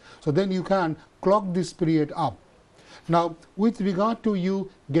release. So then you can clock this period up. Now with regard to you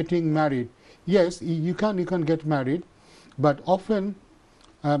getting married, yes, you can get married, but often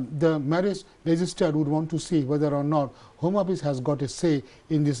the marriage register would want to see whether or not Home Office has got a say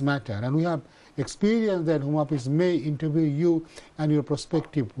in this matter, and we have experience that Home Office may interview you and your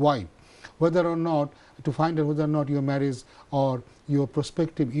prospective wife whether or not to find out whether or not your marriage or your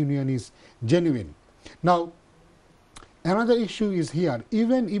prospective union is genuine. Now another issue is here,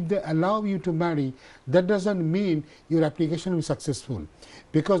 even if they allow you to marry, that doesn't mean your application will be successful,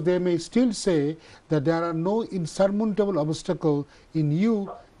 because they may still say that there are no insurmountable obstacle in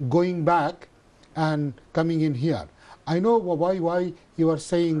you going back and coming in here. I know why you are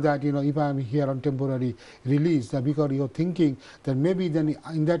saying that, if I am here on temporary release, that because you are thinking that maybe then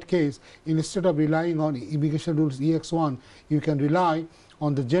in that case, instead of relying on immigration rules EX1, you can rely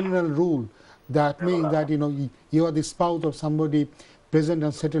on the general rule. That means that you are the spouse of somebody present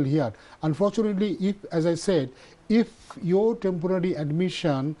and settled here. Unfortunately, if, as I said, if your temporary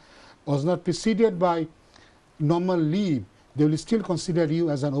admission was not preceded by normal leave, they will still consider you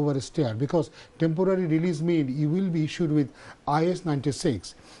as an overstayer, because temporary release means you will be issued with IS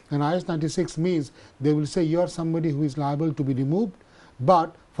 96, and IS 96 means they will say you are somebody who is liable to be removed,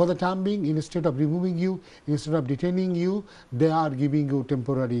 but for the time being, instead of removing you, instead of detaining you, they are giving you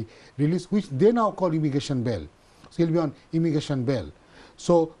temporary release, which they now call immigration bail. So you'll be on immigration bail.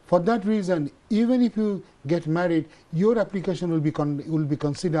 So for that reason, even if you get married, your application will be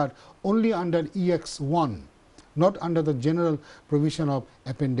considered only under EX1, not under the general provision of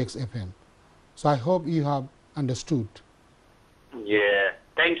Appendix FM. So I hope you have understood. Yeah,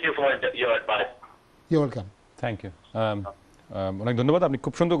 thank you for your advice. You're welcome. Thank you. অনেক ধন্যবাদ, আপনি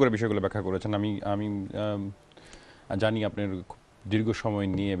খুব সুন্দর করে বিষয়গুলো ব্যাখ্যা করেছেন। আমি জানি আপনার দীর্ঘ সময়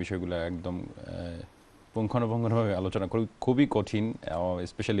নিয়ে বিষয়গুলো একদম পুঙ্খানুপুঙ্খভাবে আলোচনা করি, খুবই কঠিন,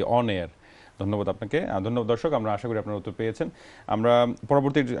 স্পেশালি অন এয়ার। ধন্যবাদ আপনাকে, ধন্যবাদ দর্শক, আমরা আশা করি আপনারা উত্তর পেয়েছেন। আমরা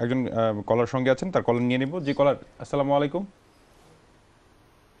পরবর্তী একজন কলার সঙ্গে আছেন, তার কলার নিয়ে নেব। জি কলার, আসসালামু আলাইকুম।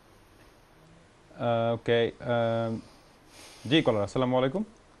 ওকে, জি কলার, আসসালামু আলাইকুম।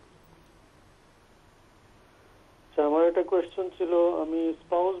 আমার একটা কোয়েশ্চেন ছিল, আমি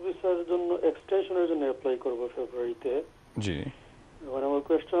স্পাউস ভিসার জন্য এক্সটেনশনের জন্য অ্যাপ্লাই করব ফেব্রুয়ারিতে। জি, এবার আমার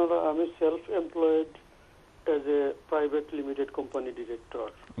কোয়েশ্চেন হলো, আমি self employed as a private limited company director.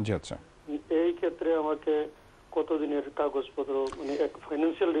 জি আচ্ছা, এই ক্ষেত্রে আমাকে কতদিনের কাগজপত্র, মানে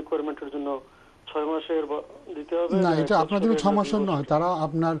ফাইন্যান্সিয়াল রিকোয়ারমেন্টের জন্য 6 মাসের দিতে হবে না, এটা আপনার জন্য 6 মাসের নয়, তারা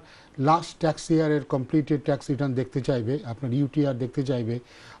আপনার লাস্ট ট্যাক্স ইয়ারের কমপ্লিটেড ট্যাক্স রিটার্ন দেখতে চাইবে, আপনার ইউটিআর দেখতে চাইবে,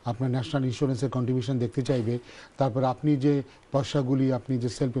 আপনার ন্যাশনাল ইন্স্যুরেন্সের কন্ট্রিবিউশন দেখতে চাইবে, তারপর আপনি যে পয়সাগুলি, আপনি যে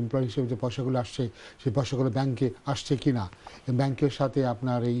সেলফ এমপ্লয় হিসেবে যে পয়সাগুলো আসছে সেই পয়সাগুলো ব্যাংকে আসছে কিনা, ব্যাংকের সাথে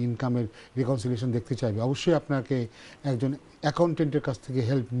আপনার এই ইনকামের রিকনসিলিয়েশন দেখতে চাইবে। অবশ্যই আপনাকে একজন অ্যাকাউন্টেন্টের কাছ থেকে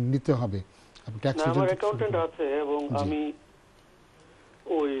হেল্প নিতে হবে। ট্যাক্স রিটার্ন আমার অ্যাকাউন্টেন্ট আছে এবং আমি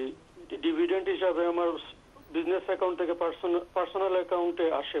ওই ডিভিডেন্ড হিসাবে আমার বিজনেস অ্যাকাউন্ট থেকে পার্সোনাল অ্যাকাউন্টে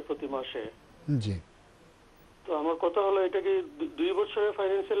আসে প্রতি মাসে। জি, তো আমার কথা হলো এটা কি 2 বছরের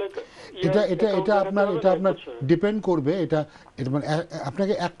ফাইন্যান্সিয়াল এটা আপনার ডিপেন্ড করবে। এটা মানে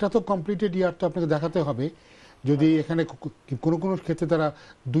আপনাকে একটা তো কমপ্লিটেড ইয়ার তো আপনাকে দেখাতে হবে। যদি এখানে কোনো কোনো ক্ষেত্রে তারা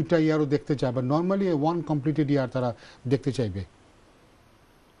 2টা ইয়ারও দেখতে চায়, বা নর্মালি 1 কমপ্লিটেড ইয়ার তারা দেখতে চাইবে।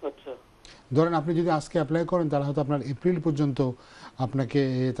 আচ্ছা, ধরেন আপনি যদি আজকে অ্যাপ্লাই করেন তাহলে হয়তো আপনার এপ্রিল পর্যন্ত আপনাকে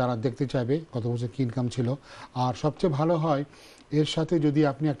তারা দেখতে চাইবে কত বছর কী ইনকাম ছিল। আর সবচেয়ে ভালো হয় এর সাথে যদি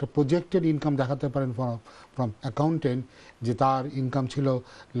আপনি একটা প্রজেক্টেড ইনকাম দেখাতে পারেন ফ্রম অ্যাকাউন্টেন্ট, যে তার ইনকাম ছিল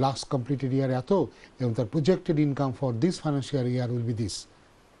লাস্ট কমপ্লিটেড ইয়ার এত, এবং তার projected income for this financial year will be this.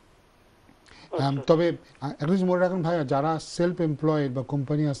 তবে একটা জিনিস মনে রাখুন ভাইয়া, যারা সেলফ এমপ্লয়েড বা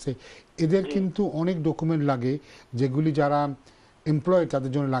কোম্পানি আছে এদের কিন্তু অনেক ডকুমেন্ট লাগে, যেগুলি যারা এমপ্লয়েড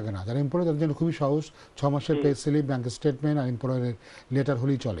তাদের জন্য লাগে না। যারা এমপ্লয়েড তাদের জন্য খুবই সহজ, 6 মাসের পে স্লিপ, ব্যাংকের স্টেটমেন্ট আর এমপ্লয়ারের লেটার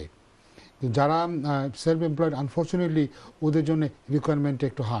হলেই চলে। যারা সেলফ এমপ্লয়েড আনফর্চুনেটলি ওদের জন্য রিকোয়ারমেন্ট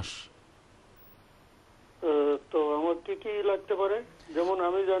একটু হাস। তো আমার কি কি লাগতে পারে? যেমন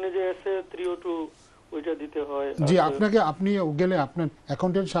আমি জানি যে এসএ 302 ওইটা দিতে হয়। জি, আপনি গেলে আপনার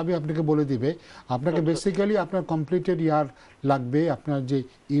অ্যাকাউন্টেন্ট সাহেব আপনাকে বলে দিবে। আপনাকে বেসিক্যালি আপনার কমপ্লিটেড ইয়ার লাগবে, আপনার যে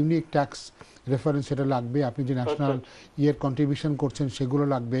ইউনিক ট্যাক্স রেফারেন্স সেটা লাগবে, আপনি যে ন্যাশনাল ইয়ার কন্ট্রিবিউশন করছেন সেগুলো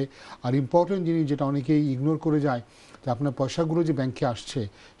লাগবে। আর ইম্পর্টেন্ট জিনিস যেটা অনেকেই ইগনোর করে যায়, যে আপনার পয়সাগুলো যে ব্যাংকে আসছে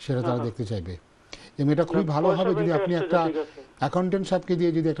সেটা তারা দেখতে চাইবে। এবং এটা খুবই ভালো হবে যদি আপনি একটা অ্যাকাউন্টেন্ট সাহেবকে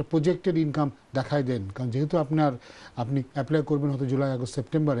দিয়ে যদি একটা প্রজেক্টেড ইনকাম দেখায় দেন। কারণ যেহেতু আপনি অ্যাপ্লাই করবেন হয়তো জুলাই, আগস্ট,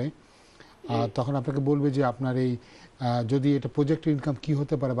 সেপ্টেম্বরে, তখন আপনাকে বলবে যে আপনার এই যদি এটা প্রজেক্ট ইনকাম কি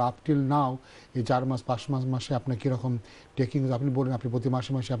হতে পারে, বা আপটিল নাও এই 4 মাস 5 মাসে আপনার কীরকম টেকিং, আপনি বলেন আপনি প্রতি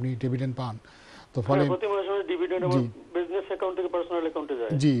মাসে মাসে আপনি ডিভিডেন্ড পান, তো ফলে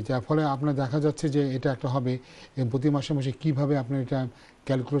জি, যার ফলে আপনার দেখা যাচ্ছে যে এটা একটা হবে। এবং প্রতি মাসে মাসে কীভাবে আপনার এটা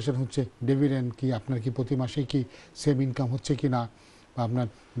ক্যালকুলেশন হচ্ছে ডিভিডেন্ড কি, আপনার কি প্রতি মাসে কি সেম ইনকাম হচ্ছে কি না, বা আপনার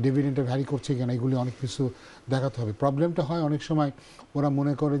ডিভিডেন্ডটা ভ্যারি করছে কিনা, এগুলি অনেক কিছু দেখাতে হবে। প্রবলেমটা হয় অনেক সময় ওরা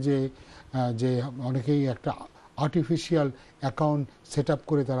মনে করে যে অনেকেই একটা আর্টিফিশিয়াল অ্যাকাউন্ট সেট আপ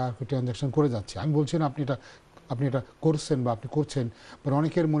করে তারা ট্রানজ্যাকশন করে যাচ্ছে। আমি বলছি না আপনি এটা করছেন বা আপনি করছেন, বাট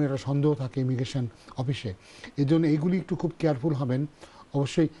অনেকের মনে একটা সন্দেহ থাকে ইমিগ্রেশন অফিসে। এই জন্য এইগুলি একটু খুব কেয়ারফুল হবেন।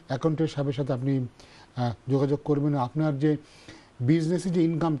 অবশ্যই অ্যাকাউন্টের সাহেবের সাথে আপনি যোগাযোগ করবেন। আপনার যে বিজনেসে যে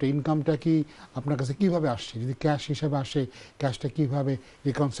ইনকামটা কি আপনার কাছে কীভাবে আসছে, যদি ক্যাশ হিসাবে আসে ক্যাশটা কীভাবে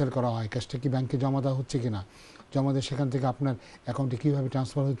রিকনসাইল করা হয়, ক্যাশটা কি ব্যাংকে জমা দেওয়া হচ্ছে কিনা, জমা দিয়ে সেখান থেকে আপনার অ্যাকাউন্টে কীভাবে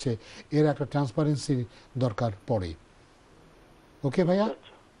ট্রান্সফার হচ্ছে, এর একটা ট্রান্সপারেন্সি দরকার পড়ে। ওকে ভাইয়া,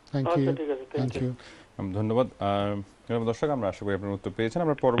 থ্যাংক ইউ। ধন্যবাদ। দর্শক, আমরা আশা করি আপনার উত্তর পেয়েছেন।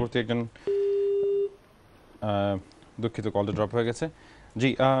 আমরা পরবর্তী একজন, দুঃখিত কলটা ড্রপ হয়ে গেছে। জি,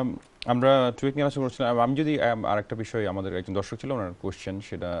 আমরা টুইক নিয়ে আলোচনা করছিলাম। আমি যদি আরেকটা বিষয়, আমাদের একজন দর্শক ছিল, ওনার কোয়েশ্চেন,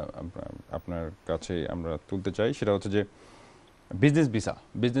 সেটা আপনার কাছে আমরা তুলতে চাই। সেটা হচ্ছে যে বিজনেস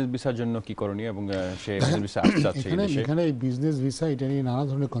ভিসার জন্য কি করণীয়, এবং সে বিজনেস ভিসা আসতে চাচ্ছে এখানে এই বিজনেস ভিসা এটা নিয়ে নানা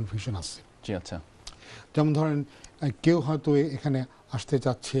ধরনের কনফিউশন আছে। জি, আচ্ছা। যেমন ধরেন কেউ হয়তো এখানে আসতে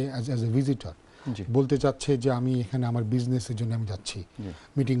চাচ্ছে অ্যাজ এ ভিজিটর, বলতে চাচ্ছে যে আমি এখানে আমার বিজনেসের জন্য আমি যাচ্ছি,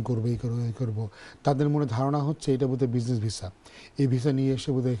 মিটিং করবো, এই করবো। তাদের মনে ধারণা হচ্ছে এটা বোধহয় বিজনেস ভিসা, এই ভিসা নিয়ে এসে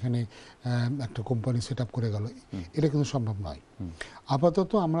বোধহয় এখানে একটা কোম্পানি সেট আপ করে গেল। এটা কিন্তু সম্ভব নয়।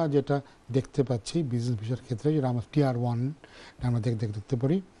 আপাতত আমরা যেটা দেখতে পাচ্ছি বিজনেস ভিসার ক্ষেত্রে, যেটা আমরা টিয়ার 1 আমরা দেখতে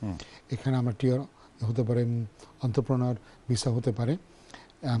পারি, এখানে আমরা টিয়ার হতে পারে এন্টারপ্রেনার ভিসা হতে পারে,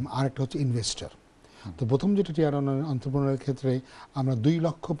 আরেকটা হচ্ছে ইনভেস্টর। তো প্রথম যেটা টিয়ার এন্টারপ্রেনারের ক্ষেত্রে আমরা 2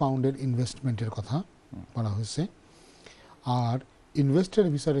 লক্ষ পাউন্ডের ইনভেস্টমেন্টের কথা বলা হয়েছে, আর ইনভেস্টর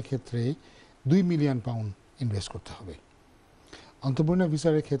ভিসার ক্ষেত্রে 2 মিলিয়ন পাউন্ড ইনভেস্ট করতে হবে। এন্টারপ্রেনার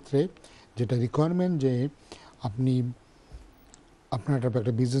ভিসার ক্ষেত্রে যেটা রিকোয়ারমেন্ট, যে আপনার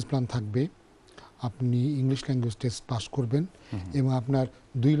একটা বিজনেস প্ল্যান থাকবে, আপনি ইংলিশ ল্যাঙ্গুয়েজ টেস্ট পাস করবেন, এবং আপনার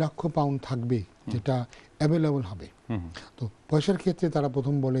 2 লক্ষ পাউন্ড থাকবে যেটা অ্যাভেলেবল হবে। তো পয়সার ক্ষেত্রে তারা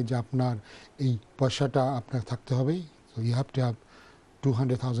প্রথম বলে যে আপনার এই পয়সাটা আপনার থাকতে হবে, তো you have to have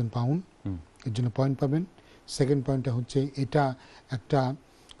 200,000 pound, এর জন্য পয়েন্ট পাবেন। সেকেন্ড পয়েন্টটা হচ্ছে এটা একটা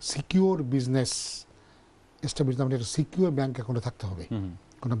সিকিউর বিজনেস এস্টাবলিশমেন্ট, মানে একটা সিকিউর ব্যাংক অ্যাকাউন্টে থাকতে হবে,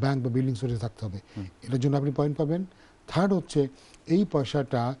 কোনো ব্যাংক বা বিল্ডিং সোর্সে থাকতে হবে, এটার জন্য আপনি পয়েন্ট পাবেন। থার্ড হচ্ছে এই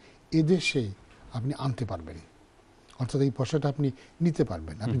পয়সাটা এদেশে আপনি আনতে পারবেন, অর্থাৎ এই পয়সাটা আপনি নিতে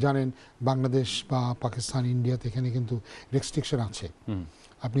পারবেন। আপনি জানেন বাংলাদেশ বা পাকিস্তান, ইন্ডিয়াতে এখানে কিন্তু রেস্ট্রিকশন আছে,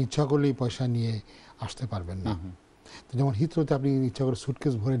 আপনি ইচ্ছা করলেই পয়সা নিয়ে আসতে পারবেন না। তো যেমন হিথ্রোতে আপনি ইচ্ছা করে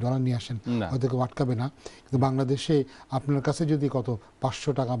সুটকেস ভরে ডলার নিয়ে আসেন, হয়তো কেউ আটকাবে না, কিন্তু বাংলাদেশে আপনার কাছে যদি কত 500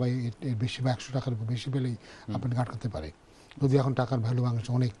 টাকা বা এর বেশি বা 100 টাকার বেশি পেলেই আপনাকে আটকাতে পারে, যদি এখন টাকার ভ্যালু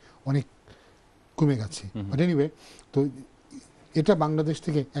বাংলাদেশে অনেক অনেক কমে গেছে। বাট এনিওয়ে, তো এটা বাংলাদেশ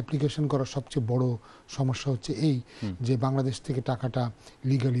থেকে অ্যাপ্লিকেশন করার সবচেয়ে বড় সমস্যা হচ্ছে এই যে বাংলাদেশ থেকে টাকাটা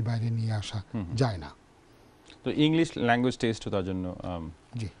লিগালি বাইরে নিয়ে আসা যায় না। তো ইংলিশ ল্যাঙ্গুয়েজ টেস্ট তার জন্য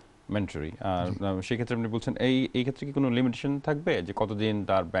জি ম্যান্ডেটরি। আর সেক্ষেত্রে আপনি বলছেন এই ক্ষেত্রে কি কোনো লিমিটেশন থাকবে যে কতদিন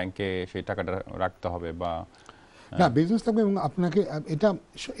তার ব্যাংকে সেই টাকাটা রাখতে হবে বা না? বিজনেস থাকবে এবং আপনাকে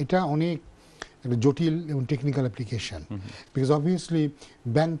এটা অনেক একটা জটিল এবং technical application, because obviously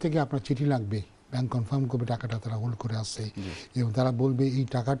bank থেকে আপনার চিঠি লাগবে, ব্যাংক কনফার্ম করবে টাকাটা তারা হোল্ড করে আসছে এবং তারা বলবে এই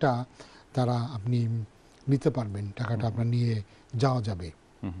টাকাটা তারা আপনি নিতে পারবেন, টাকাটা আপনার নিয়ে যাওয়া যাবে,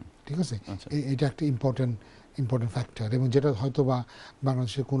 ঠিক আছে? এটা একটা ইম্পর্টেন্ট ফ্যাক্টর, এবং যেটা হয়তো বা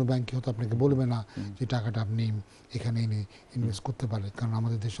বাংলাদেশের কোনো ব্যাংকে হয়তো আপনাকে বলবে না যে টাকাটা আপনি এখানে এনে ইনভেস্ট করতে পারেন, কারণ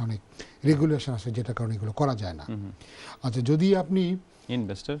আমাদের দেশে অনেক রেগুলেশন আছে যেটা কারণে এগুলো করা যায় না। আচ্ছা, যদি আপনি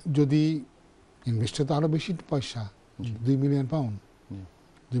ইনভেস্টার তো আরও বেশি পয়সা, 2 মিলিয়ন পাউন্ড,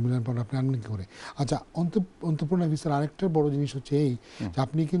 2 মিলিয়ন পাউন্ড আপনি আনবেন কি করে? আচ্ছা, অন্তঃপ্রেরণা ভিসার আরেকটা বড় জিনিস হচ্ছে এই যে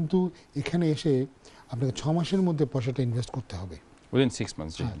আপনি কিন্তু এখানে এসে আপনাকে 6 মাসের মধ্যে পয়সাটা ইনভেস্ট করতে হবে, within 6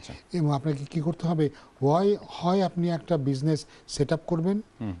 months। এবং আপনাকে কি করতে হবে, হয় আপনি একটা বিজনেস সেট আপ করবেন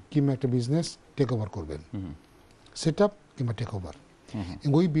কিংবা একটা বিজনেস টেক ওভার করবেন, সেট আপ কিংবা টেক ওভার।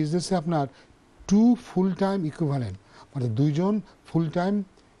 এবং ওই বিজনেসে আপনার 2 ফুল টাইম ইকুইভ্যালেন্ট, মানে 2 জন ফুল টাইম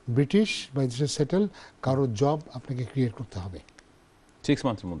ব্রিটিশ বা দেশে সেটেল কারো জব আপনাকে ক্রিয়েট করতে হবে 6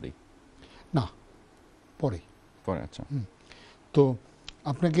 মান্থের মধ্যেই? না, পরে। আচ্ছা। তো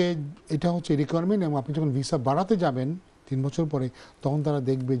আপনাকে এটা হচ্ছে রিকোয়ারমেন্ট, এবং আপনি যখন ভিসা বাড়াতে যাবেন 3 বছর পরে, তখন তারা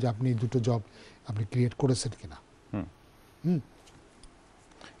দেখবে যে আপনি 2টো জব আপনি ক্রিয়েট করেছেন কিনা।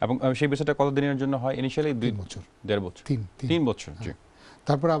 এবং সেই বিষয়টা কত দিনের জন্য হয়? ইনিশিয়ালি 3 বছর, 1.5 বছর, 3 বছর। জি।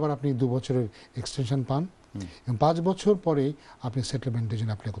 তারপর আবার আপনি 2 বছরের এক্সটেনশন পান, এবং 5 বছর পরে আপনি সেটেলমেন্টের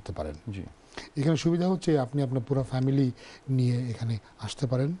জন্য অ্যাপ্লাই করতে পারেন। জি। এখানে সুবিধা হচ্ছে আপনি আপনার পুরো ফ্যামিলি নিয়ে এখানে আসতে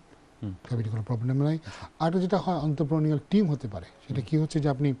পারেন, ফ্যামিলি কোনো প্রবলেম নাই। আর যেটা হয়, অন্টারপ্রেনিউরিয়াল টিম হতে পারে, সেটা কি হচ্ছে যে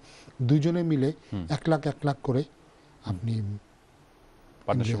আপনি 2 জনে মিলে 1 লাখ করে আপনি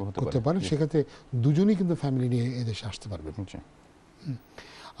করতে পারেন, সেক্ষেত্রে 2 জনই কিন্তু ফ্যামিলি নিয়ে এদেশে আসতে পারবেন।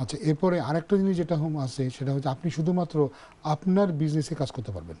 আচ্ছা, এরপরে আরেকটা জিনিস যেটা আছে সেটা হচ্ছে আপনি শুধুমাত্র আপনার বিজনেসে কাজ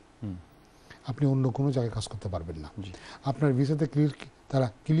করতে পারবেন, আপনি অন্য কোনো জায়গায় কাজ করতে পারবেন না। আপনার ভিসাতে তারা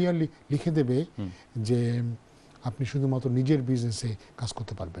ক্লিয়ারলি লিখে দেবে যে আপনি শুধুমাত্র নিজের বিজনেসে কাজ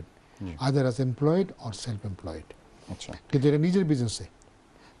করতে পারবেন, আদার as employed or self employed. কিন্তু এটা নিজের বিজনেসে,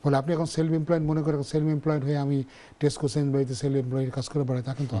 ফলে আপনি এখন সেলফ এমপ্লয়েড মনে করেন, সেলফ এমপ্লয়েড হয়ে আমি টেস্কো সেন্সবাড়িতে সেলফ এমপ্লয়েড কাজ করে বেড়াই,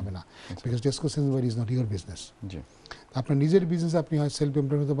 তা কিন্তু হবে না, because Tesco সেন্সবাড়ি is not your business. আপনার নিজের বিজনেস আপনি হয় সেলফ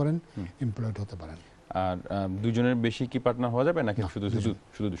এমপ্লয়েড হতে পারেন, এমপ্লয়েড হতে পারেন। আর 2 জনের বেশি কি পার্টনার হওয়া যাবে নাকি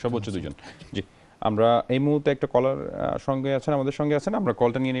শুধু সর্বোচ্চ 2 জন? জি, আমরা এই মুহূর্তে একটা কলার আমাদের সঙ্গে আছেন, আমরা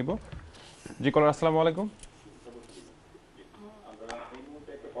কলটা নিয়ে নিব। জি, কলার, আসসালামু আলাইকুম।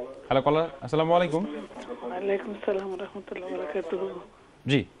 হ্যালো কলার, আসসালামু আলাইকুম। ওয়ালাইকুম আসসালাম ওয়া রাহমাতুল্লাহি ওয়া বারাকাতুহু।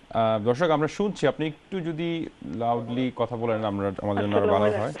 জি, দর্শক আমরা শুনছি, আপনি একটু যদি লাউডলি কথা বলেন আমাদের জন্য আরো ভালো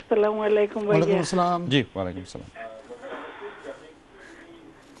হয়। আসসালামু আলাইকুম ভাইয়া। ওয়ালাইকুম আসসালাম। জি, ওয়ালাইকুম আসসালাম।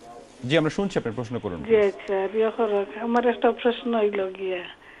 জি, আমরা শুনছি, আপনি প্রশ্ন করুন। জি, আচ্ছা, আমার একটা প্রশ্ন হইল গিয়া।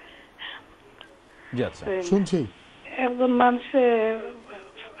 জি, আচ্ছা, শুনছি। একজন মানুষে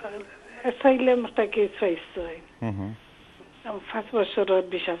অ্যাসাইলামটা কি চাইছে, 5 বছরের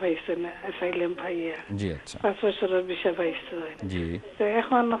ভিসা পাইছে না, অ্যাসাইলাম পাইয়া। জি, আচ্ছা, 5 বছরের ভিসা পাইছে। জি। তো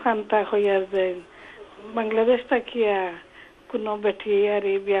এখন ওখানটা হইয়া যায় বাংলাদেশ থাকিয়া কোনো বেটি আর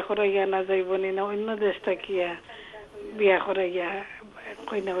বিয়া করাইয়া না যাইব নি, না অন্য দেশ থাকিয়া বিয়া করাইয়া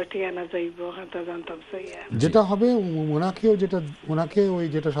কইনা বেটি আনা যাইব, ওখানটা জানতাম চাইয়া। যেটা হবে ওনাকে ওই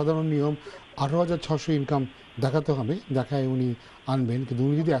যেটা সাধারণ নিয়ম 18,600 ইনকাম দেখাতে হবে, দেখায় উনি আনবেন। কিন্তু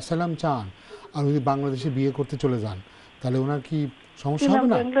উনি যদি অ্যাসাইলাম চান আর যদি বাংলাদেশে বিয়ে করতে চলে যান, তাহলে ওনার কি সমস্যা হবে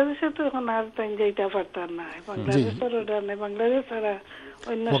না? বাংলাদেশে তো এখন আর তাই যাইতে পারতাম না, বাংলাদেশের অর্ডার নেই, বাংলাদেশ ছাড়া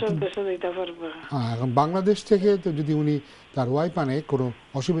অন্য সব দেশে যাইতে পারবে। এখন বাংলাদেশ থেকে তো যদি উনি তার ওয়াইফ আনে কোনো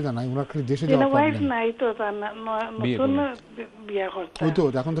অসুবিধা নাই, ওনার খালি দেশে যাওয়া ওয়াইফ নাই তো, তার নতুন বিয়ে করতে। ওই তো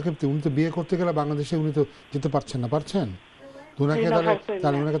এখন থেকে উনি তো বিয়ে করতে গেলে বাংলাদেশে উনি তো যেতে পারছেন না, পারছেন?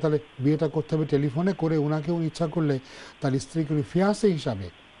 ওনাকে তাহলে বিয়েটা করতে হবে টেলিফোনে করে, ওনাকে উনি ইচ্ছা করলে তার স্ত্রীকে উনি ফিয়ান্সে হিসাবে,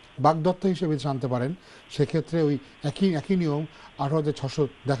 বাগদত্ত হিসেবে জানতে পারেন। সেক্ষেত্রে ওই একই নিয়ম 18,600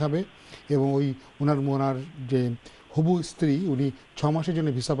 দেখাবে, এবং ওই ওনার যে হবু স্ত্রী, উনি 6 মাসের জন্য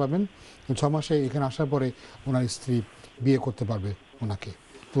ভিসা পাবেন, 6 মাসে এখানে আসার পরে ওনার স্ত্রী বিয়ে করতে পারবে ওনাকে।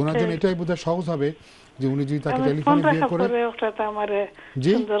 তো ওনার জন্য এটাই বোধহয় সহজ হবে যে উনি যদি তাকে টেলিফোনে বিয়ে করে।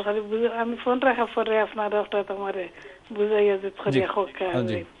 জি, আমি ফোন রাখার পরে আপনার একটা আমারে বুঝাইয়া যে করিয়া খোকা।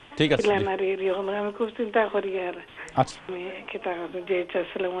 ঠিক আছে, আমি খুব চিন্তা করি। আর আচ্ছা,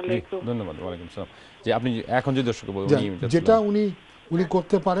 আসসালামু আলাইকুম। ধন্যবাদ। ওয়ালাইকুম আসসালাম। যে আপনি এখন যে দর্শক যেটা উনি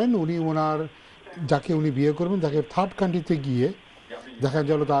করতে পারেন, উনি ওনার যাকে উনি বিয়ে করবেন তাকে থার্ড কান্ট্রিতে গিয়ে দেখা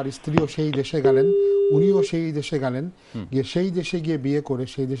গেল তার স্ত্রীও সেই দেশে গেলেন, উনিও সেই দেশে গেলেন, গিয়ে সেই দেশে গিয়ে বিয়ে করে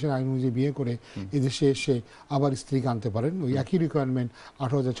সেই দেশের আইন অনুযায়ী বিয়ে করে এদেশে এসে আবার স্ত্রীকে আনতে পারেন। ওই একই রিকোয়ারমেন্ট,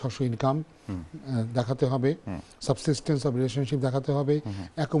 18,600 ইনকাম দেখাতে হবে, সাবসিস্টেন্স অফ রিলেশনশিপ দেখাতে হবে,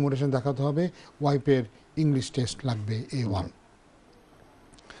 অ্যাকোমোডেশন দেখাতে হবে, ওয়াইফের ইংলিশ টেস্ট লাগবে A1।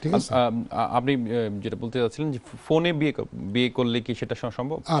 ঠিক আছে, আপনি যেটা বলতে চাচ্ছিলেন যে ফোনে বিয়ে করলে কি সেটা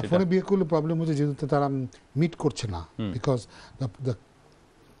সম্ভব? ফোনে বিয়ে করলে প্রবলেম হচ্ছে যেহেতু তারা মিট করছে না, because the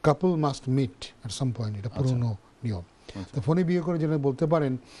couple must meet at some point, এটা পুরনো নিয়ম। তো ফোনে বিয়ে করে যেটা বলতে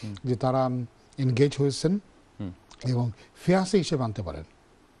পারেন যে তারা এনগেজ হয়েছেন এবং ফিয়ান্সে হিসেবে আনতে পারেন,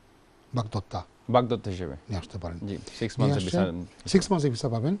 বাগদত্তা হিসেবে নিয়ে আসতে পারেন। 6 মান্থসের ভিসা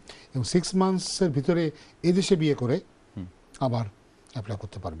পাবেন এবং 6 মান্থসের ভিতরে এদেশে বিয়ে করে আবার অ্যাপ্লাই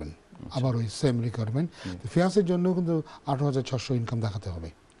করতে পারবেন, আবার ওই সেম রিকোয়ারমেন্ট। ফিয়ান্সের জন্য কিন্তু 18,600 ইনকাম দেখাতে হবে।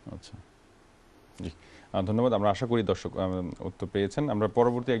 আচ্ছা, জি ধন্যবাদ। আমরা আশা করি দর্শক উত্তর পেয়েছেন। আমরা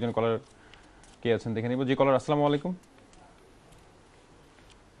পরবর্তী একজন কলার কে আছেন দেখে নিব। জি কলার, আসসালামু আলাইকুম।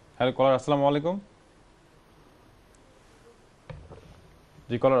 হ্যালো কলার, আসসালামু আলাইকুম।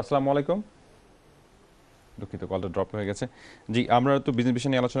 জি কলার, আসসালামু আলাইকুম। দুঃখিত, কলটা ড্রপ হয়ে গেছে। জি, আমরা তো বিজনেস বিষয়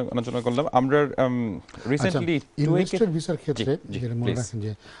নিয়ে আলোচনা করলাম। আমরা রিসেন্টলি ইনভেস্টর ভিসার ক্ষেত্রে যেটা মনে রাখেন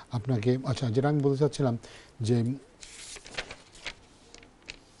যে আপনাকে, আচ্ছা যেটা আমি বলতে চাচ্ছিলাম যে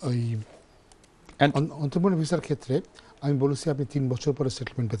ওই অন্টারপ্রেনার ভিসার ক্ষেত্রে আমি বলেছি আপনি 3 বছর পরে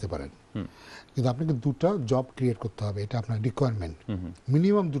সেটেলমেন্ট পেতে পারেন, কিন্তু আপনাকে 2টা জব ক্রিয়েট করতে হবে, এটা আপনার রিকোয়ারমেন্ট।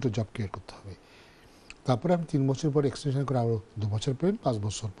 মিনিমাম 2টো জব ক্রিয়েট করতে হবে, তারপরে আপনি 3 বছর পরে এক্সটেনশন করে আরও 2 বছর পেলেন, 5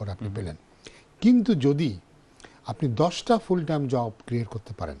 বছর পরে আপনি পেলেন। কিন্তু যদি আপনি 10টা ফুল টাইম জব ক্রিয়েট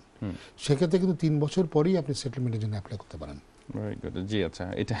করতে পারেন, সেক্ষেত্রে কিন্তু 3 বছর পরেই আপনি সেটেলমেন্টের জন্য অ্যাপ্লাই করতে পারেন। জি আচ্ছা,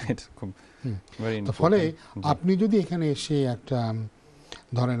 এটা খুব ভেরি ইম্পর্টেন্ট। ফলে আপনি যদি এখানে এসে একটা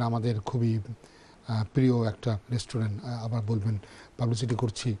ধরেন আমাদের খুবই প্রিয় একটা রেস্টুরেন্ট, আবার বলবেন পাবলিসিটি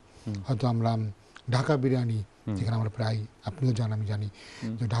করছি, হয়তো আমরা ঢাকা বিরিয়ানি, যেখানে আমরা প্রায়, আপনিও জান আমি জানি,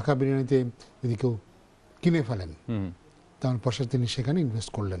 যে ঢাকা বিরিয়ানিতে যদি কেউ কিনে ফেলেন তার পয়সা তিনি সেখানে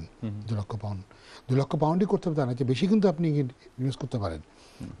ইনভেস্ট করলেন 2 লক্ষ পাউন্ড। 2 লক্ষ পাউন্ডই করতে হবে তা না, যে বেশি কিন্তু আপনি ইনভেস্ট করতে পারেন।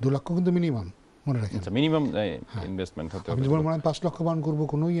 2 লক্ষ কিন্তু মিনিমাম, মনে রাখেন মিনিমাম ইনভেস্টমেন্ট হতে হবে। আপনি যেমন মনে হয় 5 লক্ষ পাউন্ড করবো,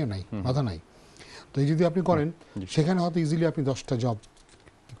 কোনো ইয়ে নাই, বাধা নাই। তো এই যদি আপনি করেন সেখানে হয়তো ইজিলি আপনি 10টা জব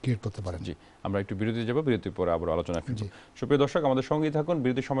ক্রিয়েট করতে পারেন। জি, আমরা একটু বিরতি যাব, বিরতির পরে আবার আলোচনা ফিরব। সুপ্রিয় দর্শক, আমাদের সঙ্গেই থাকুন।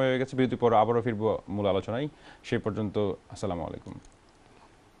 বিরতির সময় হয়ে গেছে, বিরতির পরে আবারও ফিরব মূল আলোচনায়। সেই পর্যন্ত আসসালামু আলাইকুম।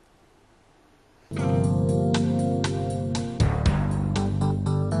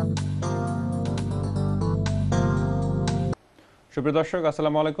 সুপ্রিয় দর্শক,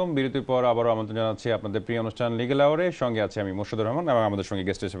 আসসালামু আলাইকুম। বিরতির পর আবারও আমন্ত্রণ জানাচ্ছি আপনাদের প্রিয় অনুষ্ঠান লিগ্যাল আওয়ারে। সঙ্গে আছে আমি মোর্শেদুর রহমান এবং আমাদের সঙ্গে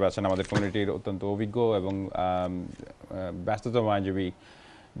গেস্ট হিসেবে আছেন আমাদের কমিউনিটির অত্যন্ত অভিজ্ঞ এবং ব্যস্ততম আইনজীবী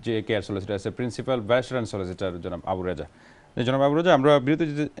JKR সলিসিটার্সের principal barrister and solicitor জনাব আবু রেজা। জনাব আবু রেজা, আমরা বিরতি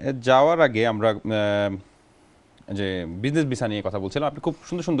যাওয়ার আগে আমরা যে বিজনেস ভিসা নিয়ে কথা বলছিলাম, আপনি খুব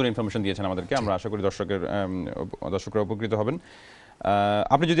সুন্দর সুন্দর ইনফরমেশন দিয়েছেন আমাদেরকে। আমরা আশা করি দর্শকরা উপকৃত হবেন।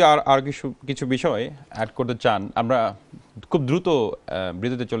 আপনি যদি আর কিছু বিষয় অ্যাড করতে চান, আমরা খুব দ্রুত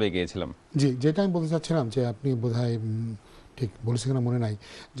বিরতিতে চলে গিয়েছিলাম। জি, যেটা আমি বলতে চাচ্ছিলাম যে আপনি বোধহয় ঠিক বলেছেন কিনা মনে নাই,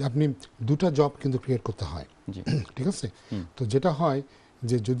 যে আপনি 2টা জব কিন্তু ক্রিয়েট করতে হয়, ঠিক আছে? তো যেটা হয়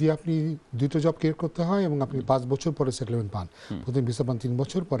যে যদি আপনি 2টো জব ক্রিয়েট করতে হয় এবং আপনি 5 বছর পরে সেটেলমেন্ট পান, প্রথমে ভিসা পান 3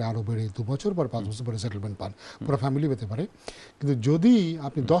 বছর পরে, আরও বেড়ে 2 বছর পরে 5 বছর পরে সেটেলমেন্ট পান, পুরো ফ্যামিলি পেতে পারে। কিন্তু যদি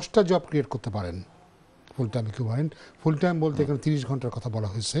আপনি 10টা জব ক্রিয়েট করতে পারেন, full time equivalent, full time বলতে এখানে 30 ঘন্টার কথা বলা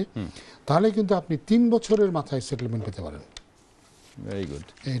হয়েছে, তাহলে কিন্তু আপনি 3 বছরের মাথায় সেটেলমেন্ট পেতে পারেন। ভেরি গুড,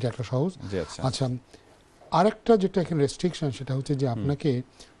 এটা একটা সহজ। আচ্ছা, আরেকটা যেটা এখানে রেস্ট্রিকশন, সেটা হচ্ছে যে আপনাকে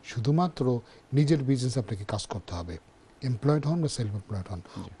শুধুমাত্র নিজের বিজনেস আপনাকে কাজ করতে হবে, এমপ্লয়েড হন বা সেলফ এমপ্লয়েড হন,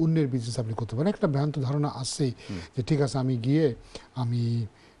 অন্যের বিজনেস আপনি করতে পারেন। একটা ভ্রান্ত ধারণা আসছে যে ঠিক আছে আমি গিয়ে আমি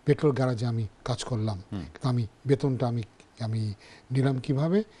পেট্রোল গ্যারাজে আমি কাজ করলাম, কিন্তু আমি বেতনটা আমি নিলাম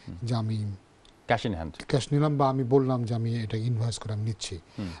কিভাবে, যে আমি ক্যাশ ইন হ্যান্ড ক্যাশ নিলাম, বা আমি বললাম যে আমি এটা ইনভয়েস করে আমি নিচ্ছি,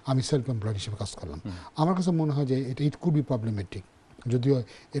 আমি সেলফ এমপ্লয়েড হিসেবে কাজ করলাম। আমার কাছে মনে হয় যে ইট কুড বি প্রবলেমেটিক যদিও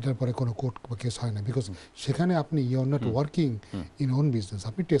এটার পরে কোনো কোর্ট বা কেস হয় না, বিকজ সেখানে আপনি you are not working in own business.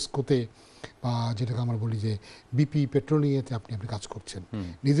 আপনি টেস্কোতে বা যেটাকে আমরা বলি যে বিপি পেট্রোলিয়াতে আপনি কাজ করছেন,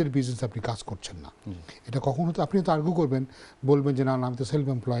 নিজের বিজনেস আপনি কাজ করছেন না। এটা কখন হতো, আপনি তো আর্গু করবেন, বলবেন যে না আমি তো সেলফ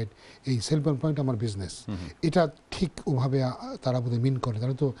এমপ্লয়েড, এই সেলফ এমপ্লয়েড আমার বিজনেস। এটা ঠিক ওভাবে তারা বোধহয় মিন করে,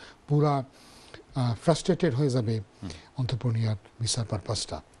 তাহলে তো পুরা ফ্রাস্ট্রেটেড হয়ে যাবে অন্ত্রপ্রনিয়ার ভিসার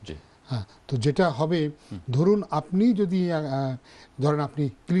পারপাসটা। হ্যাঁ, তো যেটা হবে, ধরুন আপনি যদি ধরেন আপনি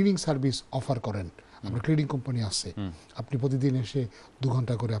ক্লিনিং সার্ভিস অফার করেন, আপনার ক্লিনিং কোম্পানি আছে, আপনি প্রতিদিন এসে 2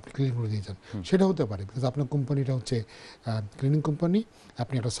 ঘন্টা করে আপনি ক্লিনিং করে দিয়ে যান, সেটা হতে পারে, বিকজ আপনার কোম্পানিটা হচ্ছে ক্লিনিং কোম্পানি,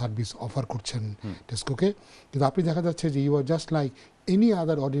 আপনি একটা সার্ভিস অফার করছেন টেস্কোকে। কিন্তু আপনি দেখা যাচ্ছে যে you R just like any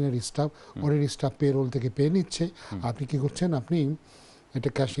other ordinary staff payroll থেকে পেয়ে নিচ্ছে, আপনি কি করছেন, আপনি এটা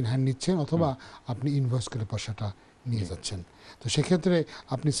ক্যাশ ইন হ্যান্ড নিচ্ছেন, অথবা আপনি ইনভয়েস করে পয়সাটা নিয়ে যাচ্ছেন। তো সেক্ষেত্রে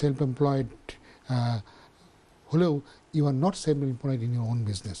আপনি সেলফ এমপ্লয়েড হলেও you are not self employed in your own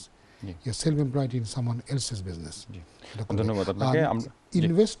business, you R self employed in someone else's business. ধন্যবাদ আপনাকে।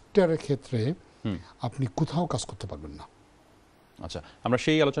 ইনভেস্টরের ক্ষেত্রে আপনি কোথাও কাজ করতে পারবেন না। আচ্ছা, আমরা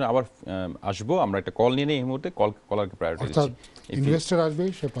সেই আলোচনা আবার আসবো। আমরা একটা কল নিয়ে নেই এই মুহূর্তে, কলারকে প্রায়োরিটি দিচ্ছি। ইনভেস্টর আসবে,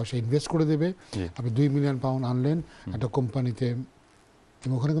 সে পয়সা ইনভেস্ট করে দেবে, আপনি 2 মিলিয়ন পাউন্ড আনলেন একটা কোম্পানিতে,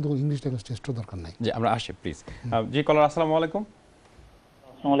 এবং ওখানে কিন্তু ইংলিশ ল্যাঙ্গুয়েজ টেস্টও দরকার নাই। জি, আমরা আসি প্লিজ। জি কলার, আসসালামু আলাইকুম।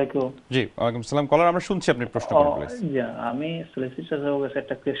 আসসালামু আলাইকুম। জি ওয়ালাইকুম আসসালাম। কলার, আমরা শুনছি, আপনি প্রশ্ন করুন প্লিজ। জি, আমি সলিসিটরের কাছে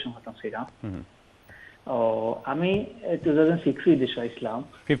একটা কোয়েশ্চন করতাম সেটা। আমি 2006 দেশে আসলাম,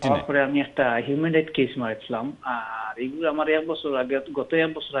 তারপরে আমি একটা হিউম্যান রাইট কেস মারছিলাম, আর এগুলো আমার গত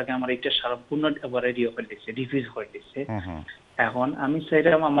 1 বছর আগে আমার এটা সম্পূর্ণ এবারে রিফিউজ করে দিচ্ছে। এখন আমি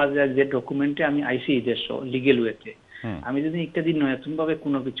চাইলাম আমার যে ডকুমেন্টে আমি আইসি দেশ লিগেল ওয়েতে, আমি যদি একটা দিন নতুন ভাবে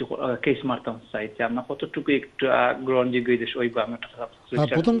কোনো কিছু কেস মারতাম চাই, যে আমরা কতটুকু একটু গ্রহণযোগ্য দেশ ওই বা আমি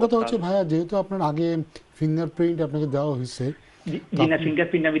প্রথম কথা হচ্ছে ভাইয়া, যেহেতু আপনার আগে ফিঙ্গারপ্রিন্ট আপনাকে দেওয়া হয়েছে। জি না,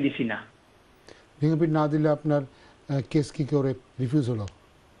 ফিঙ্গারপ্রিন্ট আমি দিছি না। ফিঙ্গারপ্রিন্ট না দিলে আপনার কেস কি করে রিফিউজ হলো?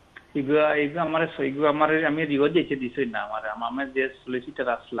 আমি রিওয়ার্ড দিছি না, আমার যে সলিসিটর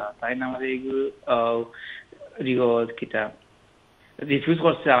আসলা তাই না, আমার এইগুলো রিওয়ার্ড কিটা রিফিউজ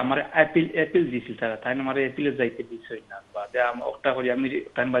করছে, আমার অ্যাপিল দিছিল তারা, তাই না আমার অ্যাপিলে যাইতে দিছই না, বাদে ওটা করি আমি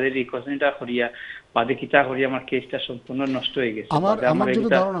তাই বাদে রিকোয়েস্টটা করিয়া বাদে কিটা করি আমার কেসটা সম্পূর্ণ নষ্ট হয়ে গেছে। আমার যেটা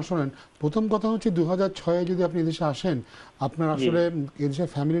ধারণা, শুনেন, প্রথম কথা হচ্ছে 2006 যদি আপনি এদেশে আসেন, আপনার আসলে এদেশে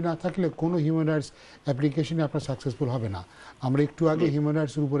ফ্যামিলি না থাকলে কোনো হিউম্যান রাইটস অ্যাপ্লিকেশনে আপনার সাকসেসফুল হবে না। আমরা একটু আগে হিউম্যান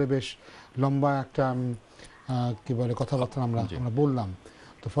রাইটসের উপরে বেশ লম্বা একটা কি বলে কথাবার্তা আমরা বললাম।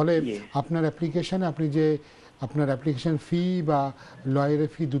 তো ফলে আপনার অ্যাপ্লিকেশনে আপনার অ্যাপ্লিকেশন ফি বা লয়ারের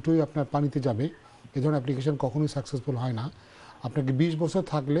ফি দুটোই আপনার পানিতে যাবে। এ ধরনের অ্যাপ্লিকেশন কখনোই সাকসেসফুল হয় না। আপনাকে 20 বছর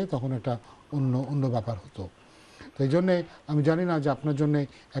থাকলে তখন একটা অন্য ব্যাপার হতো। তো এই জন্যে আমি জানি না যে আপনার জন্য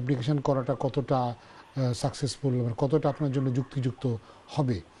অ্যাপ্লিকেশন করাটা কতটা সাকসেসফুল, কতটা আপনার জন্য যুক্তিযুক্ত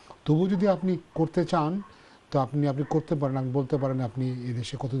হবে। তবু যদি আপনি করতে চান তো আপনি করতে পারেন। আমি বলতে পারেন আপনি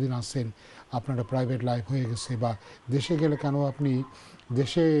এদেশে কতদিন আসছেন, আপনার একটা প্রাইভেট লাইফ হয়ে গেছে, বা দেশে গেলে কেন আপনি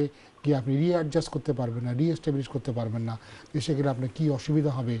দেশে গিয়ে আপনি রিঅ্যাডজাস্ট করতে পারবেন না, রিএস্টাবলিশ করতে পারবেন না, দেশে গেলে আপনার কী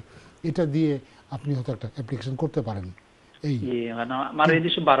অসুবিধা হবে, এটা দিয়ে আপনি হয়তো একটা অ্যাপ্লিকেশন করতে পারেন।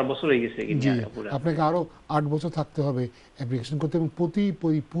 আপনাকে আরো 8 বছর থাকতে হবে অ্যাপ্লিকেশন করতে, এবং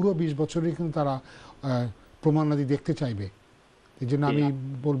পুরো 20 বছরই কিন্তু তারা প্রমাণাদি দেখতে চাইবে। এই জন্য আমি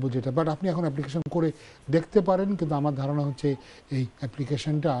বলবো যেটা, বাট আপনি এখন অ্যাপ্লিকেশন করে দেখতে পারেন, কিন্তু আমার ধারণা হচ্ছে এই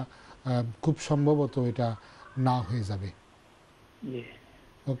অ্যাপ্লিকেশনটা খুব সম্ভবত এটা না হয়ে যাবে।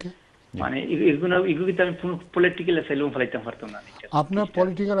 ওকে, মানে আপনার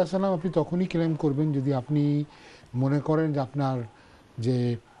পলিটিক্যাল অ্যাসাইলাম আপনি তখনই ক্লেম করবেন যদি আপনি মনে করেন যে আপনার যে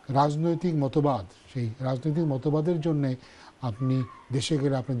রাজনৈতিক মতবাদ, সেই রাজনৈতিক মতবাদের জন্য আপনি দেশে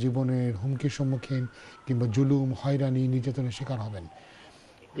গেলে আপনার জীবনের হুমকির সম্মুখীন কিংবা জুলুম, হয়রানি, নির্যাতনের শিকার হবেন,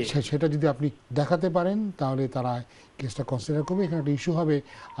 সেটা যদি আপনি দেখাতে পারেন তাহলে তারা কেসটা কনসিডার করবে। এখানে একটা ইস্যু হবে,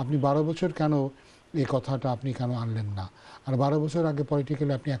 আপনি 12 বছর কেন এই কথাটা আপনি কেন আনলেন না, আর 12 বছর আগে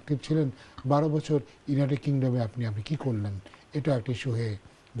পলিটিক্যালি আপনি অ্যাক্টিভ ছিলেন, 12 বছর ইউনাইটেড কিংডমে আপনি কি করলেন, এটা একটা ইস্যু হয়ে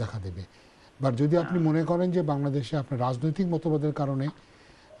দেখা দেবে। বাট যদি আপনি মনে করেন যে বাংলাদেশে আপনার রাজনৈতিক মতবাদের কারণে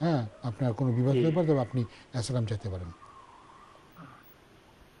আপনার কোনো বিবাদ হতে পারে, তবে আপনি অ্যাসাইলাম চাইতে পারেন।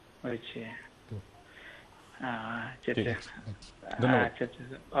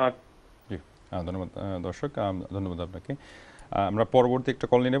 ধন্যবাদ দর্শক, ধন্যবাদ আপনাকে। আমরা পরবর্তী একটা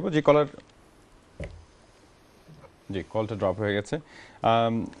কল নিয়ে নেব। যে কলার, জি কলটা ড্রপ হয়ে গেছে।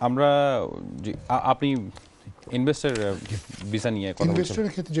 আমরা আপনি ইনভেস্টর ভিসা নিয়ে কথা বলছেন।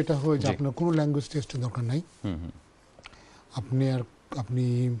 ইনভেস্টরের ক্ষেত্রে যেটা হয় যে আপনার কোনো ল্যাঙ্গুয়েজ টেস্টের দরকার নাই, আপনি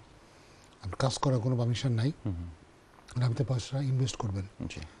কাজ করার কোনো পারমিশন নাই, আপনি পয়সা ইনভেস্ট করবেন।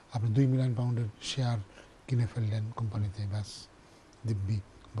 আপনি 2 মিলিয়ন পাউন্ডের শেয়ার কিনে ফেললেন কোম্পানিতে, ব্যাস দিব্যি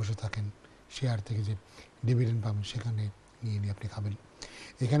বসে থাকেন, শেয়ার থেকে যে ডিভিডেন্ড পাবেন সেখানে নিয়ে নিয়ে আপনি খাবেন।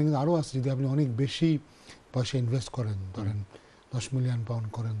 এখানে কিন্তু আরও আছে, যদি আপনি অনেক বেশি পয়সা ইনভেস্ট করেন, ধরেন 10 মিলিয়ন পাউন্ড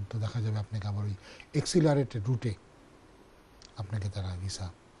করেন, তো দেখা যাবে আপনাকে আবার ওই এক্সিলারেটেড রুটে আপনাকে তারা ভিসা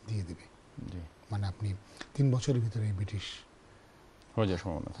দিয়ে দেবে। মানে আপনি 3 বছরের ভিতরে ব্রিটিশ হয়ে যাওয়ার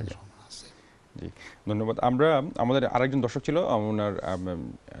সম্ভাবনা থাকে। জি, ধন্যবাদ। আমরা আমাদের আরেকজন দর্শক ছিল, ওনার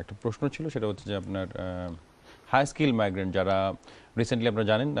একটা প্রশ্ন ছিল, সেটা হচ্ছে যে আপনার হাই স্কিল মাইগ্রেন্ট যারা রিসেন্টলি আপনারা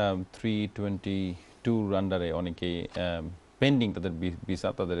জানেন 322 আন্ডারে অনেকেই পেন্ডিং, তাদের ভিসা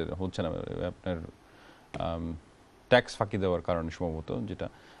তাদের হচ্ছে না আপনার ট্যাক্স ফাঁকি দেওয়ার কারণে সম্ভবত, যেটা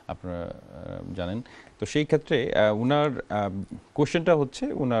আপনারা জানেন। তো সেই ক্ষেত্রে ওনার কোশ্চেনটা হচ্ছে,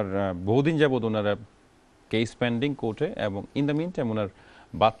 ওনার বহুদিন যাবৎ ওনারা কেস পেন্ডিং কোর্টে, এবং ইন দ্য মিন টাইম ওনার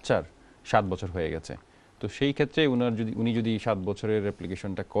বাচ্চার 7 বছর হয়ে গেছে। তো সেই ক্ষেত্রে উনি যদি 7 বছরের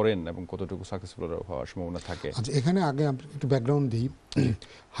অ্যাপ্লিকেশনটা করেন এবং কতটুকু সাকসেসফুল হওয়ার সম্ভাবনা থাকে? আচ্ছা, এখানে আগে আমি একটু ব্যাকগ্রাউন্ড দিই।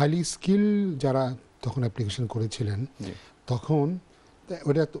 হাইলি স্কিল যারা তখন অ্যাপ্লিকেশন করেছিলেন, তখন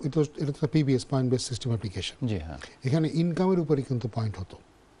এটা তো PBS, point base system application. জি হ্যাঁ, এখানে ইনকামের উপরে কিন্তু পয়েন্ট হতো।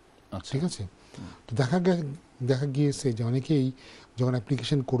 ঠিক আছে, তো দেখা গিয়েছে যে অনেকেই যখন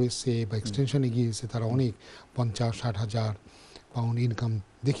অ্যাপ্লিকেশন করেছে বা এক্সটেনশনে গিয়েছে, তারা অনেক 50-60 হাজার পাউন্ড ইনকাম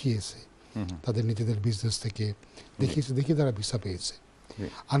দেখিয়েছে তাদের নিজেদের বিজনেস থেকে, দেখিয়ে তারা ভিসা পেয়েছে।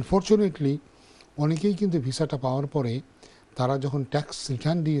 আনফর্চুনেটলি অনেকেই কিন্তু ভিসাটা পাওয়ার পরে তারা যখন ট্যাক্স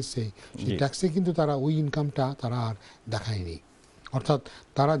রিটার্ন দিয়েছে, সেই ট্যাক্সে কিন্তু তারা ওই ইনকামটা তারা আর দেখায়নি। অর্থাৎ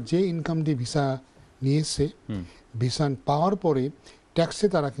তারা যে ইনকাম দিয়ে ভিসা নিয়েছে, ভিসা পাওয়ার পরে ট্যাক্সে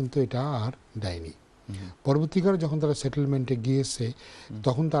তারা কিন্তু এটা আর দেয়নি। পরবর্তীকালে যখন তারা সেটেলমেন্টে গিয়েছে,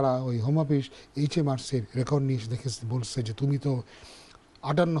 তখন তারা ওই হোম অফিস HMRCর রেকর্ড নিয়ে দেখেছে, বলছে যে তুমি তো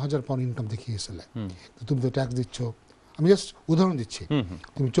 58,000 পাউন্ড ইনকাম দেখিয়েছিলে, তো তুমি তো ট্যাক্স দিচ্ছ, আমি জাস্ট উদাহরণ দিচ্ছি,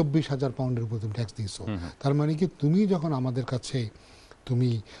 তুমি 24,000 পাউন্ডের উপর তুমি ট্যাক্স দিয়েছো। তার মানে কি, তুমি যখন আমাদের কাছে তুমি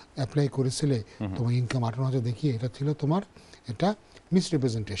অ্যাপ্লাই করেছিলে, তোমার ইনকাম 58,000 দেখিয়ে, এটা ছিল তোমার এটা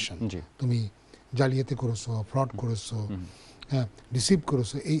মিসরিপ্রেজেন্টেশন, তুমি জালিয়াতি করেছো, ফ্রড করেছো, হ্যাঁ, রিসিভ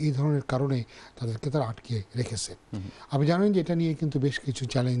করেছো, এই ধরনের কারণে তাদেরকে তারা আটকে রেখেছে। আপনি জানেন যে এটা নিয়ে কিন্তু বেশ কিছু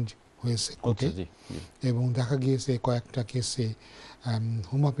চ্যালেঞ্জ হয়েছে কোর্টে, এবং দেখা গিয়েছে কয়েকটা কেসে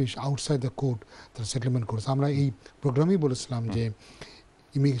home office outside the court তারা সেটেলমেন্ট করেছে। আমরা এই প্রোগ্রামেই বলেছিলাম যে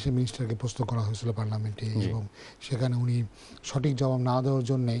ইমিগ্রেশন মিনিস্টারকে প্রশ্ন করা হয়েছিল পার্লামেন্টে, এবং সেখানে উনি সঠিক জবাব না দেওয়ার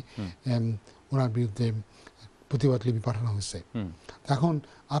জন্যে ওনার বিরুদ্ধে প্রতিবাদ লিপি পাঠানো হয়েছে। এখন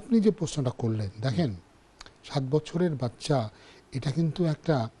আপনি যে প্রশ্নটা করলেন, দেখেন 7 বছরের বাচ্চা, এটা কিন্তু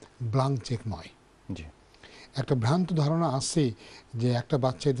একটা ব্লাঙ্ক চেক নয়। একটা ভ্রান্ত ধারণা আছে যে একটা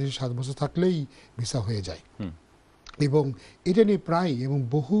বাচ্চা দেশে 7 বছর থাকলেই ভিসা হয়ে যায়, এবং এটা নিয়ে প্রায়, এবং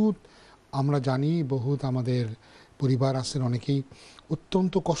বহুত আমরা জানি, বহুত আমাদের পরিবার আছেন, অনেকেই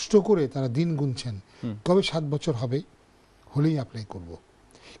অত্যন্ত কষ্ট করে তারা দিন গুনছেন কবে 7 বছর হবে, হলেই অ্যাপ্লাই করব।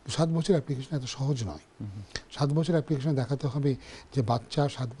 7 বছর অ্যাপ্লিকেশন এত সহজ নয়। 7 বছর অ্যাপ্লিকেশন দেখাতে হবে যে বাচ্চা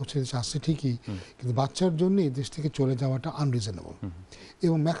 7 বছর দেশে আসছে ঠিকই, কিন্তু বাচ্চার জন্য এই দেশ থেকে চলে যাওয়াটা আনরিজনেবল,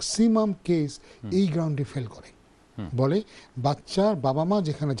 এবং ম্যাক্সিমাম কেস এই গ্রাউন্ডে ফেল করে। বলে বাচ্চার বাবা মা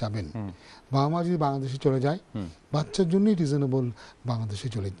যেখানে যাবেন, বাবা মা যদি বাংলাদেশে চলে যায়, বাচ্চার জন্যই রিজনেবল বাংলাদেশে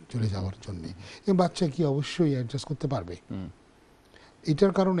চলে যাওয়ার জন্য, এবং বাচ্চা কি অবশ্যই অ্যাডজাস্ট করতে পারবে।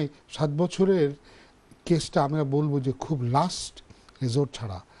 এটার কারণে 7 বছরের কেসটা আমরা বলবো যে খুব লাস্ট রিজোর্ট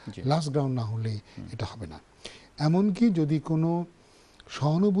ছাড়া, লাস্ট গ্রাউন্ড না হলে এটা হবে না। এমনকি যদি কোনো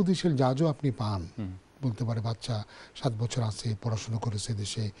সহানুভূতিশীল জাজও আপনি পান, বলতে পারে বাচ্চা 7 বছর আছে, পড়াশোনা করেছে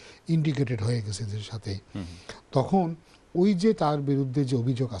দেশে, ইন্টিগ্রেটেড হয়ে গেছে দেশের সাথে, তখন ওই যে তার বিরুদ্ধে যে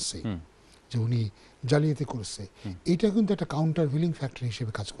অভিযোগ আছে যে উনি জালিয়াতি করেছে, এটা কিন্তু একটা কাউন্টার হুইলিং ফ্যাক্টর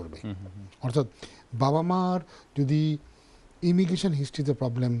হিসেবে কাজ করবে। অর্থাৎ বাবা মার যদি ইমিগ্রেশন হিস্ট্রিতে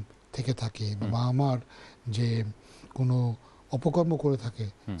প্রবলেম থেকে থাকে, বা বাবা মার যে কোনো অপকর্ম করে থাকে,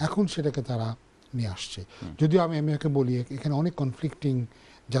 এখন সেটাকে তারা নিয়ে আসছে। যদিও আমি ওকে বলি, এখানে অনেক কনফ্লিক্টিং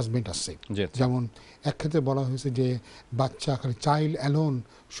জাজমেন্ট আছে। যেমন এক ক্ষেত্রে বলা হয়েছে যে বাচ্চা খালি child alone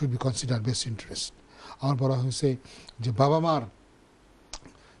should be consider best interest, আমার বলা হয়েছে যে বাবা মার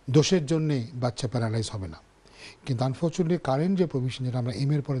দোষের জন্যে বাচ্চা প্যারালাইজ হবে না। কিন্তু আনফর্চুনেটলি কারেন্ট যে প্রভিশন, যেটা আমরা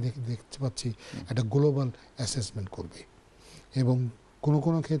এর পরে দেখতে পাচ্ছি, একটা গ্লোবাল অ্যাসেসমেন্ট করবে, এবং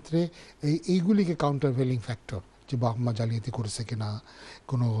কোনো ক্ষেত্রে এইগুলিকে কাউন্টার ভেলিং ফ্যাক্টর, যে বাবা মা জালিয়াতি করেছে কিনা,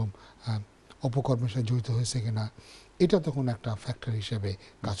 কোনো অপকর্মের সাথে জড়িত হয়েছে কিনা, এটা তখন একটা ফ্যাক্টর হিসেবে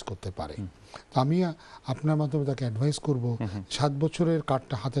কাজ করতে পারে। তো আমি আপনার মাধ্যমে তাকে অ্যাডভাইস করব 7 বছরের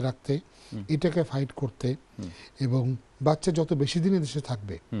কার্ডটা হাতে রাখতে, এটাকে ফাইট করতে, এবং বাচ্চা যত বেশি দিনে দেশে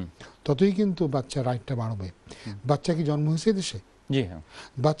থাকবে ততই কিন্তু বাচ্চার রাইটটা বাড়বে। বাচ্চা কি জন্ম হয়েছে দেশে? জি হ্যাঁ।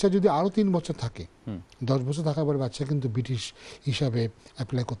 বাচ্চা যদি আরো 3 বছর থাকে, 10 বছর থাকার পরে বাচ্চা কিন্তু ব্রিটিশ হিসাবে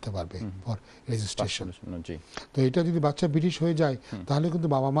অ্যাপ্লাই করতে পারবে ফর রেজিস্ট্রেশন। তো এটা যদি বাচ্চা ব্রিটিশ হয়ে যায় তাহলে কিন্তু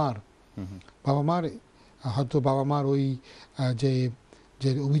বাবা মার হয়তো বাবা মার ওই যে যে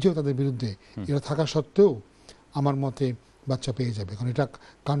অভিযোগ তাদের বিরুদ্ধে এটা থাকা সত্ত্বেও আমার মতে বাচ্চা পেয়ে যাবে, কারণ এটা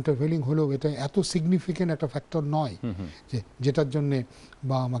কাউন্টারভেলিং হলেও এটা এত সিগনিফিকেন্ট একটা ফ্যাক্টর নয় যে যেটার জন্য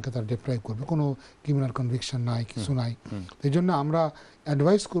বাবা মাকে তারা ডিপ্রাইভ করবে, কোনো ক্রিমিনাল কনভিকশন নাই, কিছু নাই। এই জন্য আমরা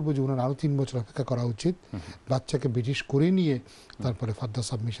অ্যাডভাইস করবো যে ওনার আরও 3 বছর অপেক্ষা করা উচিত, বাচ্চাকে ব্রিটিশ করে নিয়ে তারপরে ফার্দার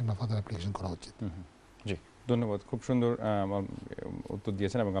সাবমিশন বা ফার্দার অ্যাপ্লিকেশন করা উচিত। জি ধন্যবাদ, খুব সুন্দর উত্তর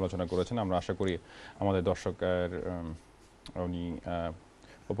দিয়েছেন এবং আলোচনা করেছেন। আমরা আশা করি আমাদের দর্শকের উনি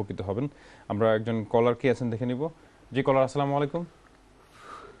উপকৃত হবেন। আমরা একজন কলার কে আছেন দেখে নিব। জি কলার, আসসালামু আলাইকুম।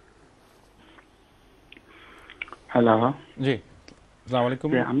 হ্যালো। জি আসসালামু আলাইকুম।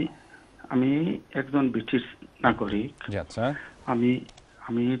 আমি একজন ব্রিটিশ নাগরিক। জি আচ্ছা।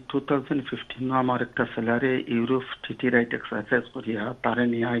 আমি 2015 আমার একটা salary Europe city right exercise করিয়া তারে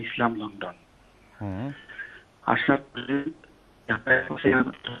নিয়ে ইসলাম লন্ডন আসার পরে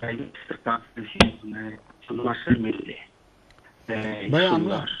ভাই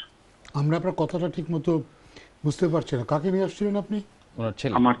আমরা আপনার কথাটা ঠিক মতো বুঝতে পারছি না, কাকে নিয়ে আসছিলেন আপনি?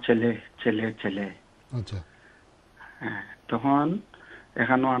 আমার ছেলে। আচ্ছা। হ্যাঁ, তখন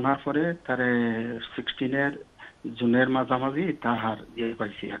এখানে আনার পরে তারে 16 জুনের মাঝামাঝি তাহার ইয়ে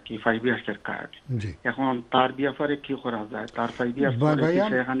পাইছি আর কি 5 ইয়ার্সের কার্ড। এখন তার ব্যাপারে কি করা যায়? তার 5 ইয়ার্স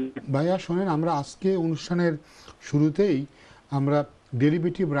ভাইয়া শোনেন, আমরা আজকে অনুষ্ঠানের শুরুতেই আমরা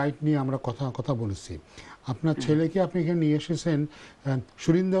ডেরিভেটিভ রাইট নিয়ে আমরা কথা বলেছি। আপনার ছেলেকে আপনি এখানে নিয়ে এসেছেন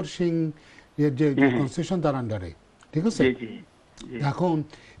সুরিন্দর সিং এর যে কনস্টিটিউশন তার আন্ডারে, ঠিক আছে? এখন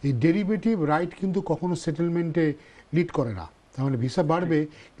এই ডেরিভেটিভ রাইট কিন্তু কখনো সেটেলমেন্টে লিড করে না, তার মানে ভিসা বাড়বে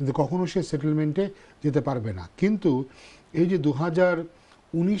কিন্তু কখনো সে সেটেলমেন্টে যেতে পারবে না। কিন্তু এই যে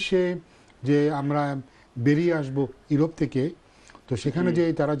 2019-এ যে আমরা বেরিয়ে আসব ইউরোপ থেকে, তো সেখানে যে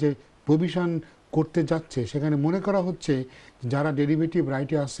তারা যে প্রভিশন করতে যাচ্ছে সেখানে মনে করা হচ্ছে যারা ডেরিভেটিভ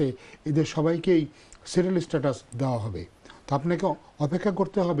রাইটে আছে এদের সবাইকেই সেটেল স্ট্যাটাস দেওয়া হবে। তো আপনাকে অপেক্ষা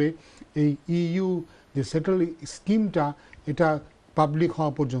করতে হবে এই ইইউ যে সেটেল স্কিমটা এটা পাবলিক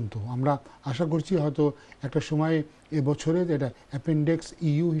হওয়া পর্যন্ত। আমরা আশা করছি হয়তো একটা সময়ে এবছরে এটা অ্যাপেন্ডেক্স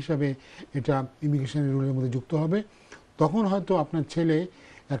ইইউ হিসাবে এটা ইমিগ্রেশন রুলের মধ্যে যুক্ত হবে। তখন হয়তো আপনার ছেলে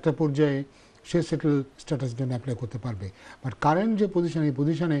একটা পর্যায়ে সে সেটেল স্ট্যাটাসের জন্য অ্যাপ্লাই করতে পারবে। বাট কারেন্ট যে পজিশন, এই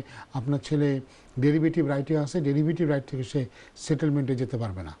পজিশনে আপনার ছেলে ডেরিভেটিভ রাইটে আছে, ডেরিভেটিভ রাইট থেকে সে সেটেলমেন্টে যেতে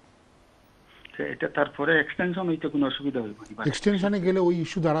পারবে না। এটা তারপরে এক্সটেনশন হইতে কোনো অসুবিধা হবে? এক্সটেনশনে গেলে ওই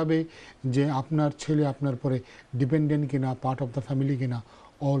ইস্যু দাঁড়াবে যে আপনার ছেলে আপনার পরে ডিপেন্ডেন্ট কিনা, পার্ট অফ দ্য ফ্যামিলি কিনা,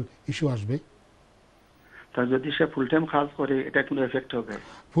 অল ইস্যু আসবে। তা যদি সে ফুল টাইম কাজ করে এটা কোনো এফেক্ট হবে?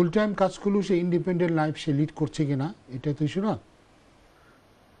 ফুল টাইম কাজ করলেও সে ইন্ডিপেন্ডেন্ট লাইফ সে লিড করছে কিনা এটা তো ইস্যু না।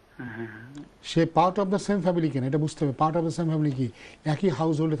 সে part of the same family কিনা এটা বুঝতে হবে। Part of the same family কি একই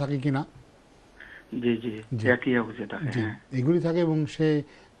হাউস হোল্ডে থাকে কিনা? জি একই হাউসে থাকে, এগুলি থাকে, এবং সে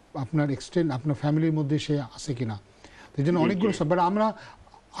আপনার আপনার ফ্যামিলির মধ্যে সে আছে কিনা। এই জন্য অনেকগুলো সব। বাট আমরা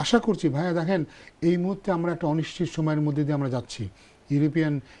আশা করছি ভাইয়া, দেখেন এই মুহূর্তে আমরা একটা অনিশ্চিত সময়ের মধ্যে দিয়ে আমরা যাচ্ছি।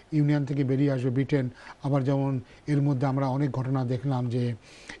 ইউরোপিয়ান ইউনিয়ন থেকে বেরিয়ে আসবে ব্রিটেন। আবার যেমন এর মধ্যে আমরা অনেক ঘটনা দেখলাম যে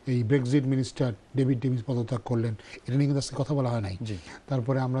এই ব্রেক্সিট মিনিস্টার ডেভিড ডেভিস পদত্যাগ করলেন, এটা নিয়ে কিন্তু আজকে কথা বলা হয় নাই।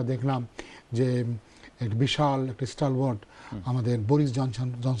 তারপরে আমরা দেখলাম যে একটা বিশাল একটা স্টালওয়ার্ড আমাদের বরিস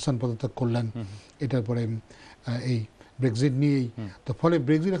জনসন পদত্যাগ করলেন এটার পরে এই ব্রেক্সিট নিয়েই। তো ফলে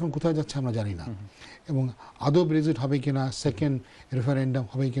ব্রেক্সিট এখন কোথায় যাচ্ছে আমরা জানি না, এবং আদৌ ব্রেক্সিট হবে কিনা, সেকেন্ড রেফারেন্ডাম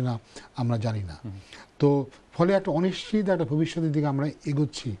হবে কিনা আমরা জানি না। তো ফলে একটা অনিশ্চিত একটা ভবিষ্যতের দিকে আমরা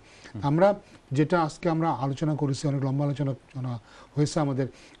এগোচ্ছি। আমরা যেটা আজকে আমরা আলোচনা করেছি, অনেক লম্বা আলোচনা হয়েছে আমাদের,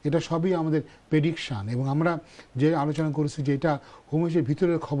 এটা সবই আমাদের প্রেডিকশান, এবং আমরা যে আলোচনা করেছি যে এটা হোমসের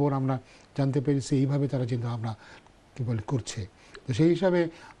ভিতরের খবর আমরা জানতে পেরেছি, এইভাবে তারা চিন্তা ভাবনা কী বলে করছে। তো সেই হিসাবে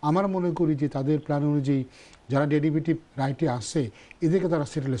আমার মনে করি যে তাদের প্ল্যান অনুযায়ী যারা ডেরিভেটিভ রাইটে আসে এদেরকে তারা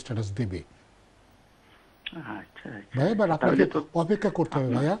সেটেল স্ট্যাটাস দেবে। ভাইয়া এবার আপনাকে অপেক্ষা করতে হবে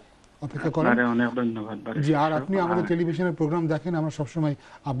ভাইয়া, অপেক্ষা করেন। জি, আর আপনি আমাদের টেলিভিশনের প্রোগ্রাম দেখেন, আমরা সবসময়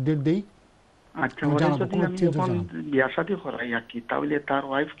আপডেট দেই।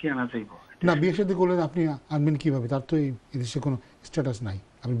 না, বিয়ে শাদী করলে আপনি আনবেন কিভাবে? তার তো এই দেশে কোনো স্ট্যাটাস নাই।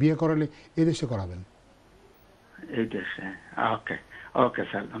 আপনি বিয়ে করালে এই দেশে করাবেন। এই দেশে ওকে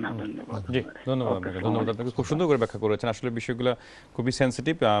স্যার, ধন্যবাদ। জি ধন্যবাদ আপনাকে, খুব সুন্দর করে ব্যাখ্যা করেছেন। আসলে বিষয়গুলো খুবই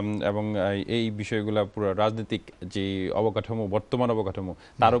সেন্সিটিভ, এবং এই বিষয়গুলো পুরো রাজনৈতিক যে অবকাঠামো, বর্তমান অবকাঠামো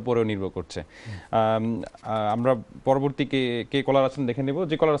তার উপরেও নির্ভর করছে। আমরা পরবর্তী কে কলার আছেন দেখে নেব।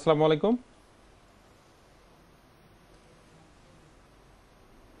 যে কলার, আসসালামু আলাইকুম।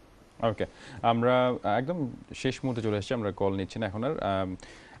 ওকে, আমরা একদম শেষ মুহূর্তে চলে এসেছি, আমরা কল নিচ্ছি না এখন আর।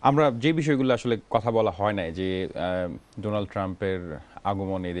 আমরা যে বিষয়গুলো আসলে কথা বলা হয় না, যে ডোনাল্ড ট্রাম্পের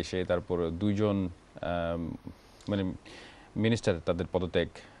আগমন এই দেশে, তারপর দুইজন মানে মিনিস্টার তাদের পদত্যাগ,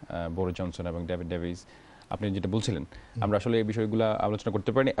 বরিস জনসন এবং ডেভিড ডেভিস, আপনি যেটা বলছিলেন, আমরা আসলে এই বিষয়গুলো আলোচনা করতে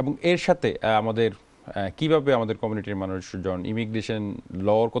পারিনি। এবং এর সাথে আমাদের কিভাবে আমাদের কমিউনিটির মানুষজন ইমিগ্রেশন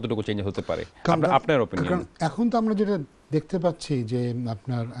লর কতটুকু চেঞ্জ হতে পারে, আপনার অপিনিয়ন? এখন তো আমরা যেটা দেখতে পাচ্ছি যে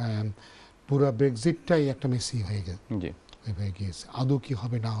আপনার পুরো ব্রেক্সিটটাই একটা মেসি হয়ে গিয়েছে। আদৌ কি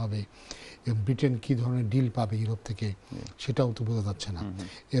হবে না হবে, এবং ব্রিটেন কি ধরনের ডিল পাবে ইউরোপ থেকে সেটাও তো বোঝা যাচ্ছে না।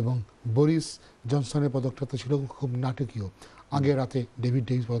 এবং বরিস জনসনের পদত্যাগ তো ছিল খুব নাটকীয়। আগে রাতে ডেভিড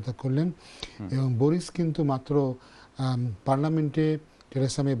ডেভিস পদত্যাগ করলেন, এবং বরিস কিন্তু মাত্র পার্লামেন্টে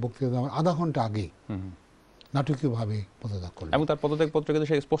টেরেসা মে বক্তৃতা দেওয়ার আধা ঘন্টা আগে নাটকীয়ভাবে পদত্যাগ করলেন। এবং তার পদত্যাগ পত্রে কিন্তু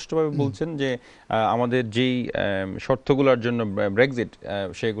সে স্পষ্টভাবে বলছেন যে আমাদের যেই শর্তগুলোর জন্য ব্রেক্সিট,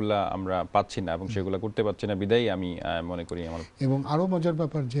 সেগুলা আমরা পাচ্ছি না এবং সেগুলো করতে পারছি না, বিদায়ী আমি মনে করি আমার। এবং আরও মজার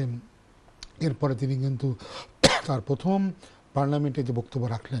ব্যাপার যে এরপরে তিনি কিন্তু তার প্রথম পার্লামেন্টে যে বক্তব্য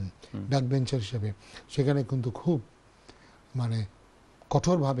রাখলেন ব্যাক বেঞ্চার হিসেবে, সেখানে কিন্তু খুব মানে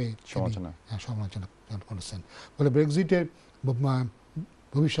কঠোরভাবে সমালোচনা করেছেন। বলে ব্রেক্সিটের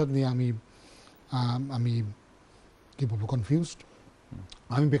ভবিষ্যৎ নিয়ে আমি কি বলবো, কনফিউজড।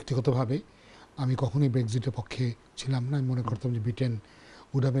 আমি ব্যক্তিগতভাবে আমি কখনোই ব্রেক্সিটের পক্ষে ছিলাম না। আমি মনে করতাম যে Britain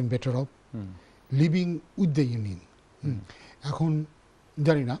would have been better of living with the union. এখন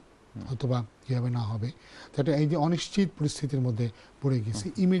জানি না হয়তোবা কী হবে না হবে, তাতে এই যে অনিশ্চিত পরিস্থিতির মধ্যে পড়ে গেছি।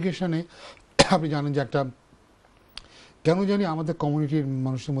 ইমিগ্রেশনে আপনি জানেন যে একটা কেন জানি আমাদের কমিউনিটির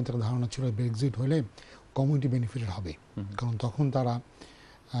মানুষের মধ্যে একটা ধারণা ছিল ব্রেক্সিট হলে কমিউনিটি বেনিফিটেড হবে, কারণ তখন তারা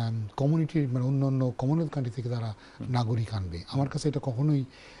কমিউনিটির মানে অন্য অন্য কমনওয়েলথ কান্ট্রি থেকে তারা নাগরিক আনবে। আমার কাছে এটা কখনোই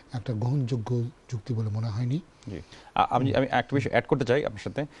একটা গ্রহণযোগ্য যুক্তি বলে মনে হয়নি। আমি একটা বিষয় অ্যাড করতে চাই আপনার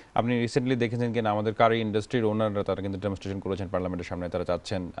সাথে। আপনি রিসেন্টলি দেখেছেন কিনা আমাদের কারি ইন্ডাস্ট্রির ওনাররা তারা কিন্তু ডেমনস্ট্রেশন করেছেন পার্লামেন্টের সামনে। তারা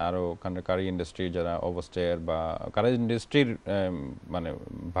চাচ্ছেন আরও কারি ইন্ডাস্ট্রির যারা ওভারস্টেয়ার বা কারি ইন্ডাস্ট্রির মানে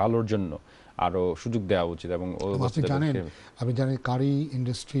ভালোর জন্য আরও সুযোগ দেওয়া উচিত। এবং আপনি জানেন কারি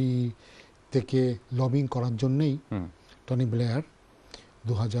ইন্ডাস্ট্রি থেকে লবিং করার জন্যই টনি ব্লেয়ার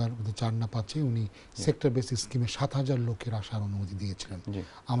 2004 না 5-এ উনি সেক্টর বেসিস স্কিমে 7,000 লোকের আসার অনুমতি দিয়েছিলেন।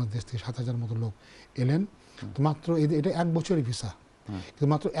 আমাদের দেশ থেকে 7,000 মতো লোক এলেন। তো মাত্র এটা 1 বছরের ভিসা, কিন্তু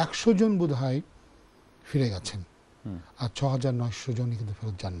মাত্র 100 জন বোধ হয় ফিরে গেছেন, আর 6,900 জনই কিন্তু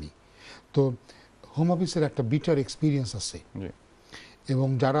ফেরত যাননি। তো হোম অফিসের একটা বিটার এক্সপিরিয়েন্স আছে। এবং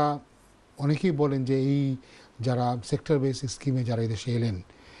যারা অনেকেই বলেন যে এই যারা সেক্টর বেসিস স্কিমে যারা এদেশে এলেন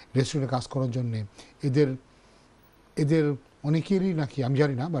রেস্টুরেন্টে কাজ করার জন্যে, এদের অনেকেরই নাকি, আমি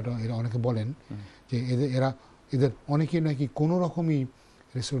জানি না, বাট এরা অনেকে বলেন যে এদের অনেকেই নাকি কোনো রকমই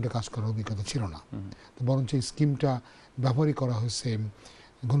রেস্টুরেন্টে কাজ করার অভিজ্ঞতা ছিল না। তো বরঞ্চ এই স্কিমটা ব্যবহারই করা হয়েছে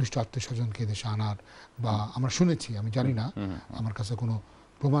ঘনিষ্ঠ আত্মীয়স্বজনকে দেশে আনার, বা আমরা শুনেছি, আমি জানি না, আমার কাছে কোনো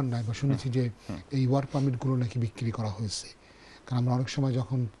প্রমাণ নাই, বা শুনেছি যে এই ওয়ার্ক পারমিটগুলো নাকি বিক্রি করা হয়েছে। কারণ আমরা অনেক সময়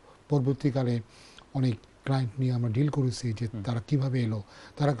যখন পরবর্তীকালে অনেক ক্লায়েন্ট নিয়ে আমরা ডিল করেছি যে তারা কিভাবে এলো,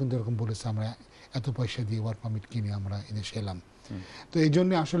 তারা কিন্তু এরকম বলেছে আমরা এত পয়সা দিয়ে ওয়ার্ক পারমিট কিনে আমরা এদেশে এলাম। তো এই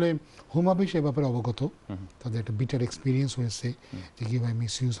জন্য আসলে হোম অফিস এ ব্যাপারে অবগত, তাদের একটা বিটার এক্সপিরিয়েন্স হয়েছে যে কীভাবে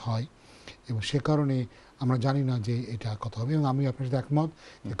মিসইউজ হয়, এবং সে কারণে আমরা জানি না যে এটা কত হবে। এবং আমি আপনার সাথে একমত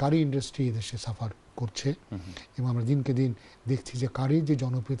যে কারি ইন্ডাস্ট্রি এদেশে সাফার করছে, এবং আমরা দিনকে দিন দেখছি যে কারির যে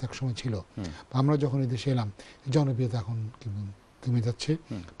জনপ্রিয়তা একসময় ছিল, আমরা যখন এদেশে এলাম জনপ্রিয়তা এখন কমে যাচ্ছে।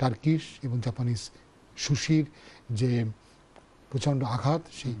 টার্কিশ এবং জাপানিজ সুশির যে প্রচণ্ড আঘাত,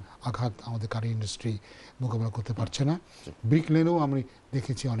 সেই আঘাত আমাদের কারি ইন্ডাস্ট্রি মোকাবেলা করতে পারছে না। ব্রিক লেনেও আমি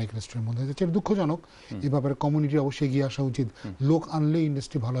দেখেছি অনেক রেস্টুরেন্ট বন্ধ হয়ে যাচ্ছে। এটা দুঃখজনক। এ ব্যাপারে কমিউনিটির অবশ্যই এগিয়ে আসা উচিত। লোক আনলে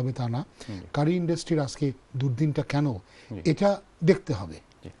ইন্ডাস্ট্রি ভালো হবে তা না, কারি ইন্ডাস্ট্রির আজকে দুর্দিনটা কেন এটা দেখতে হবে।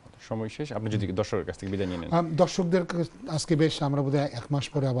 সময় শেষ, আপনি যদি দর্শকের কাছ থেকে বিদায় নিয়ে নেন। দর্শকদের আজকে বেশ আমরা বোধহয় 1 মাস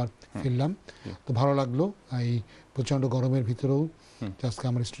পরে আবার ফিরলাম, তো ভালো লাগলো। এই প্রচণ্ড গরমের ভিতরেও আজকে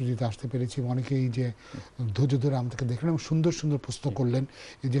আমরা স্টুডিওতে আসতে পেরেছি। অনেকেই যে ধৈর্য ধরে আমাদেরকে দেখলেন, সুন্দর সুন্দর প্রশ্ন করলেন।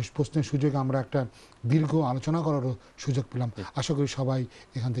 এই যে প্রশ্নের সুযোগে আমরা একটা দীর্ঘ আলোচনা করারও সুযোগ পেলাম। আশা করি সবাই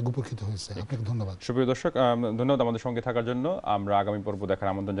এখান থেকে উপকৃত হয়েছে। আপনাকে ধন্যবাদ। সুপ্রিয় দর্শক, ধন্যবাদ আমাদের সঙ্গে থাকার জন্য। আমরা আগামী পর্ব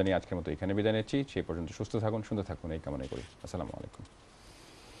দেখার আমন্ত্রণ জানিয়ে আজকের মতো এখানে বিদায় নিচ্ছি। সেই পর্যন্ত সুস্থ থাকুন, সুন্দর থাকুন, এই কামনাই করি। আসসালামু আলাইকুম।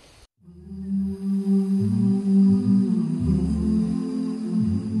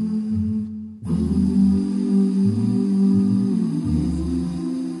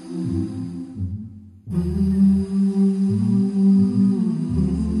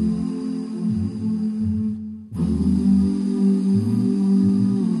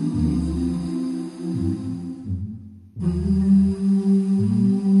 Mm-hmm.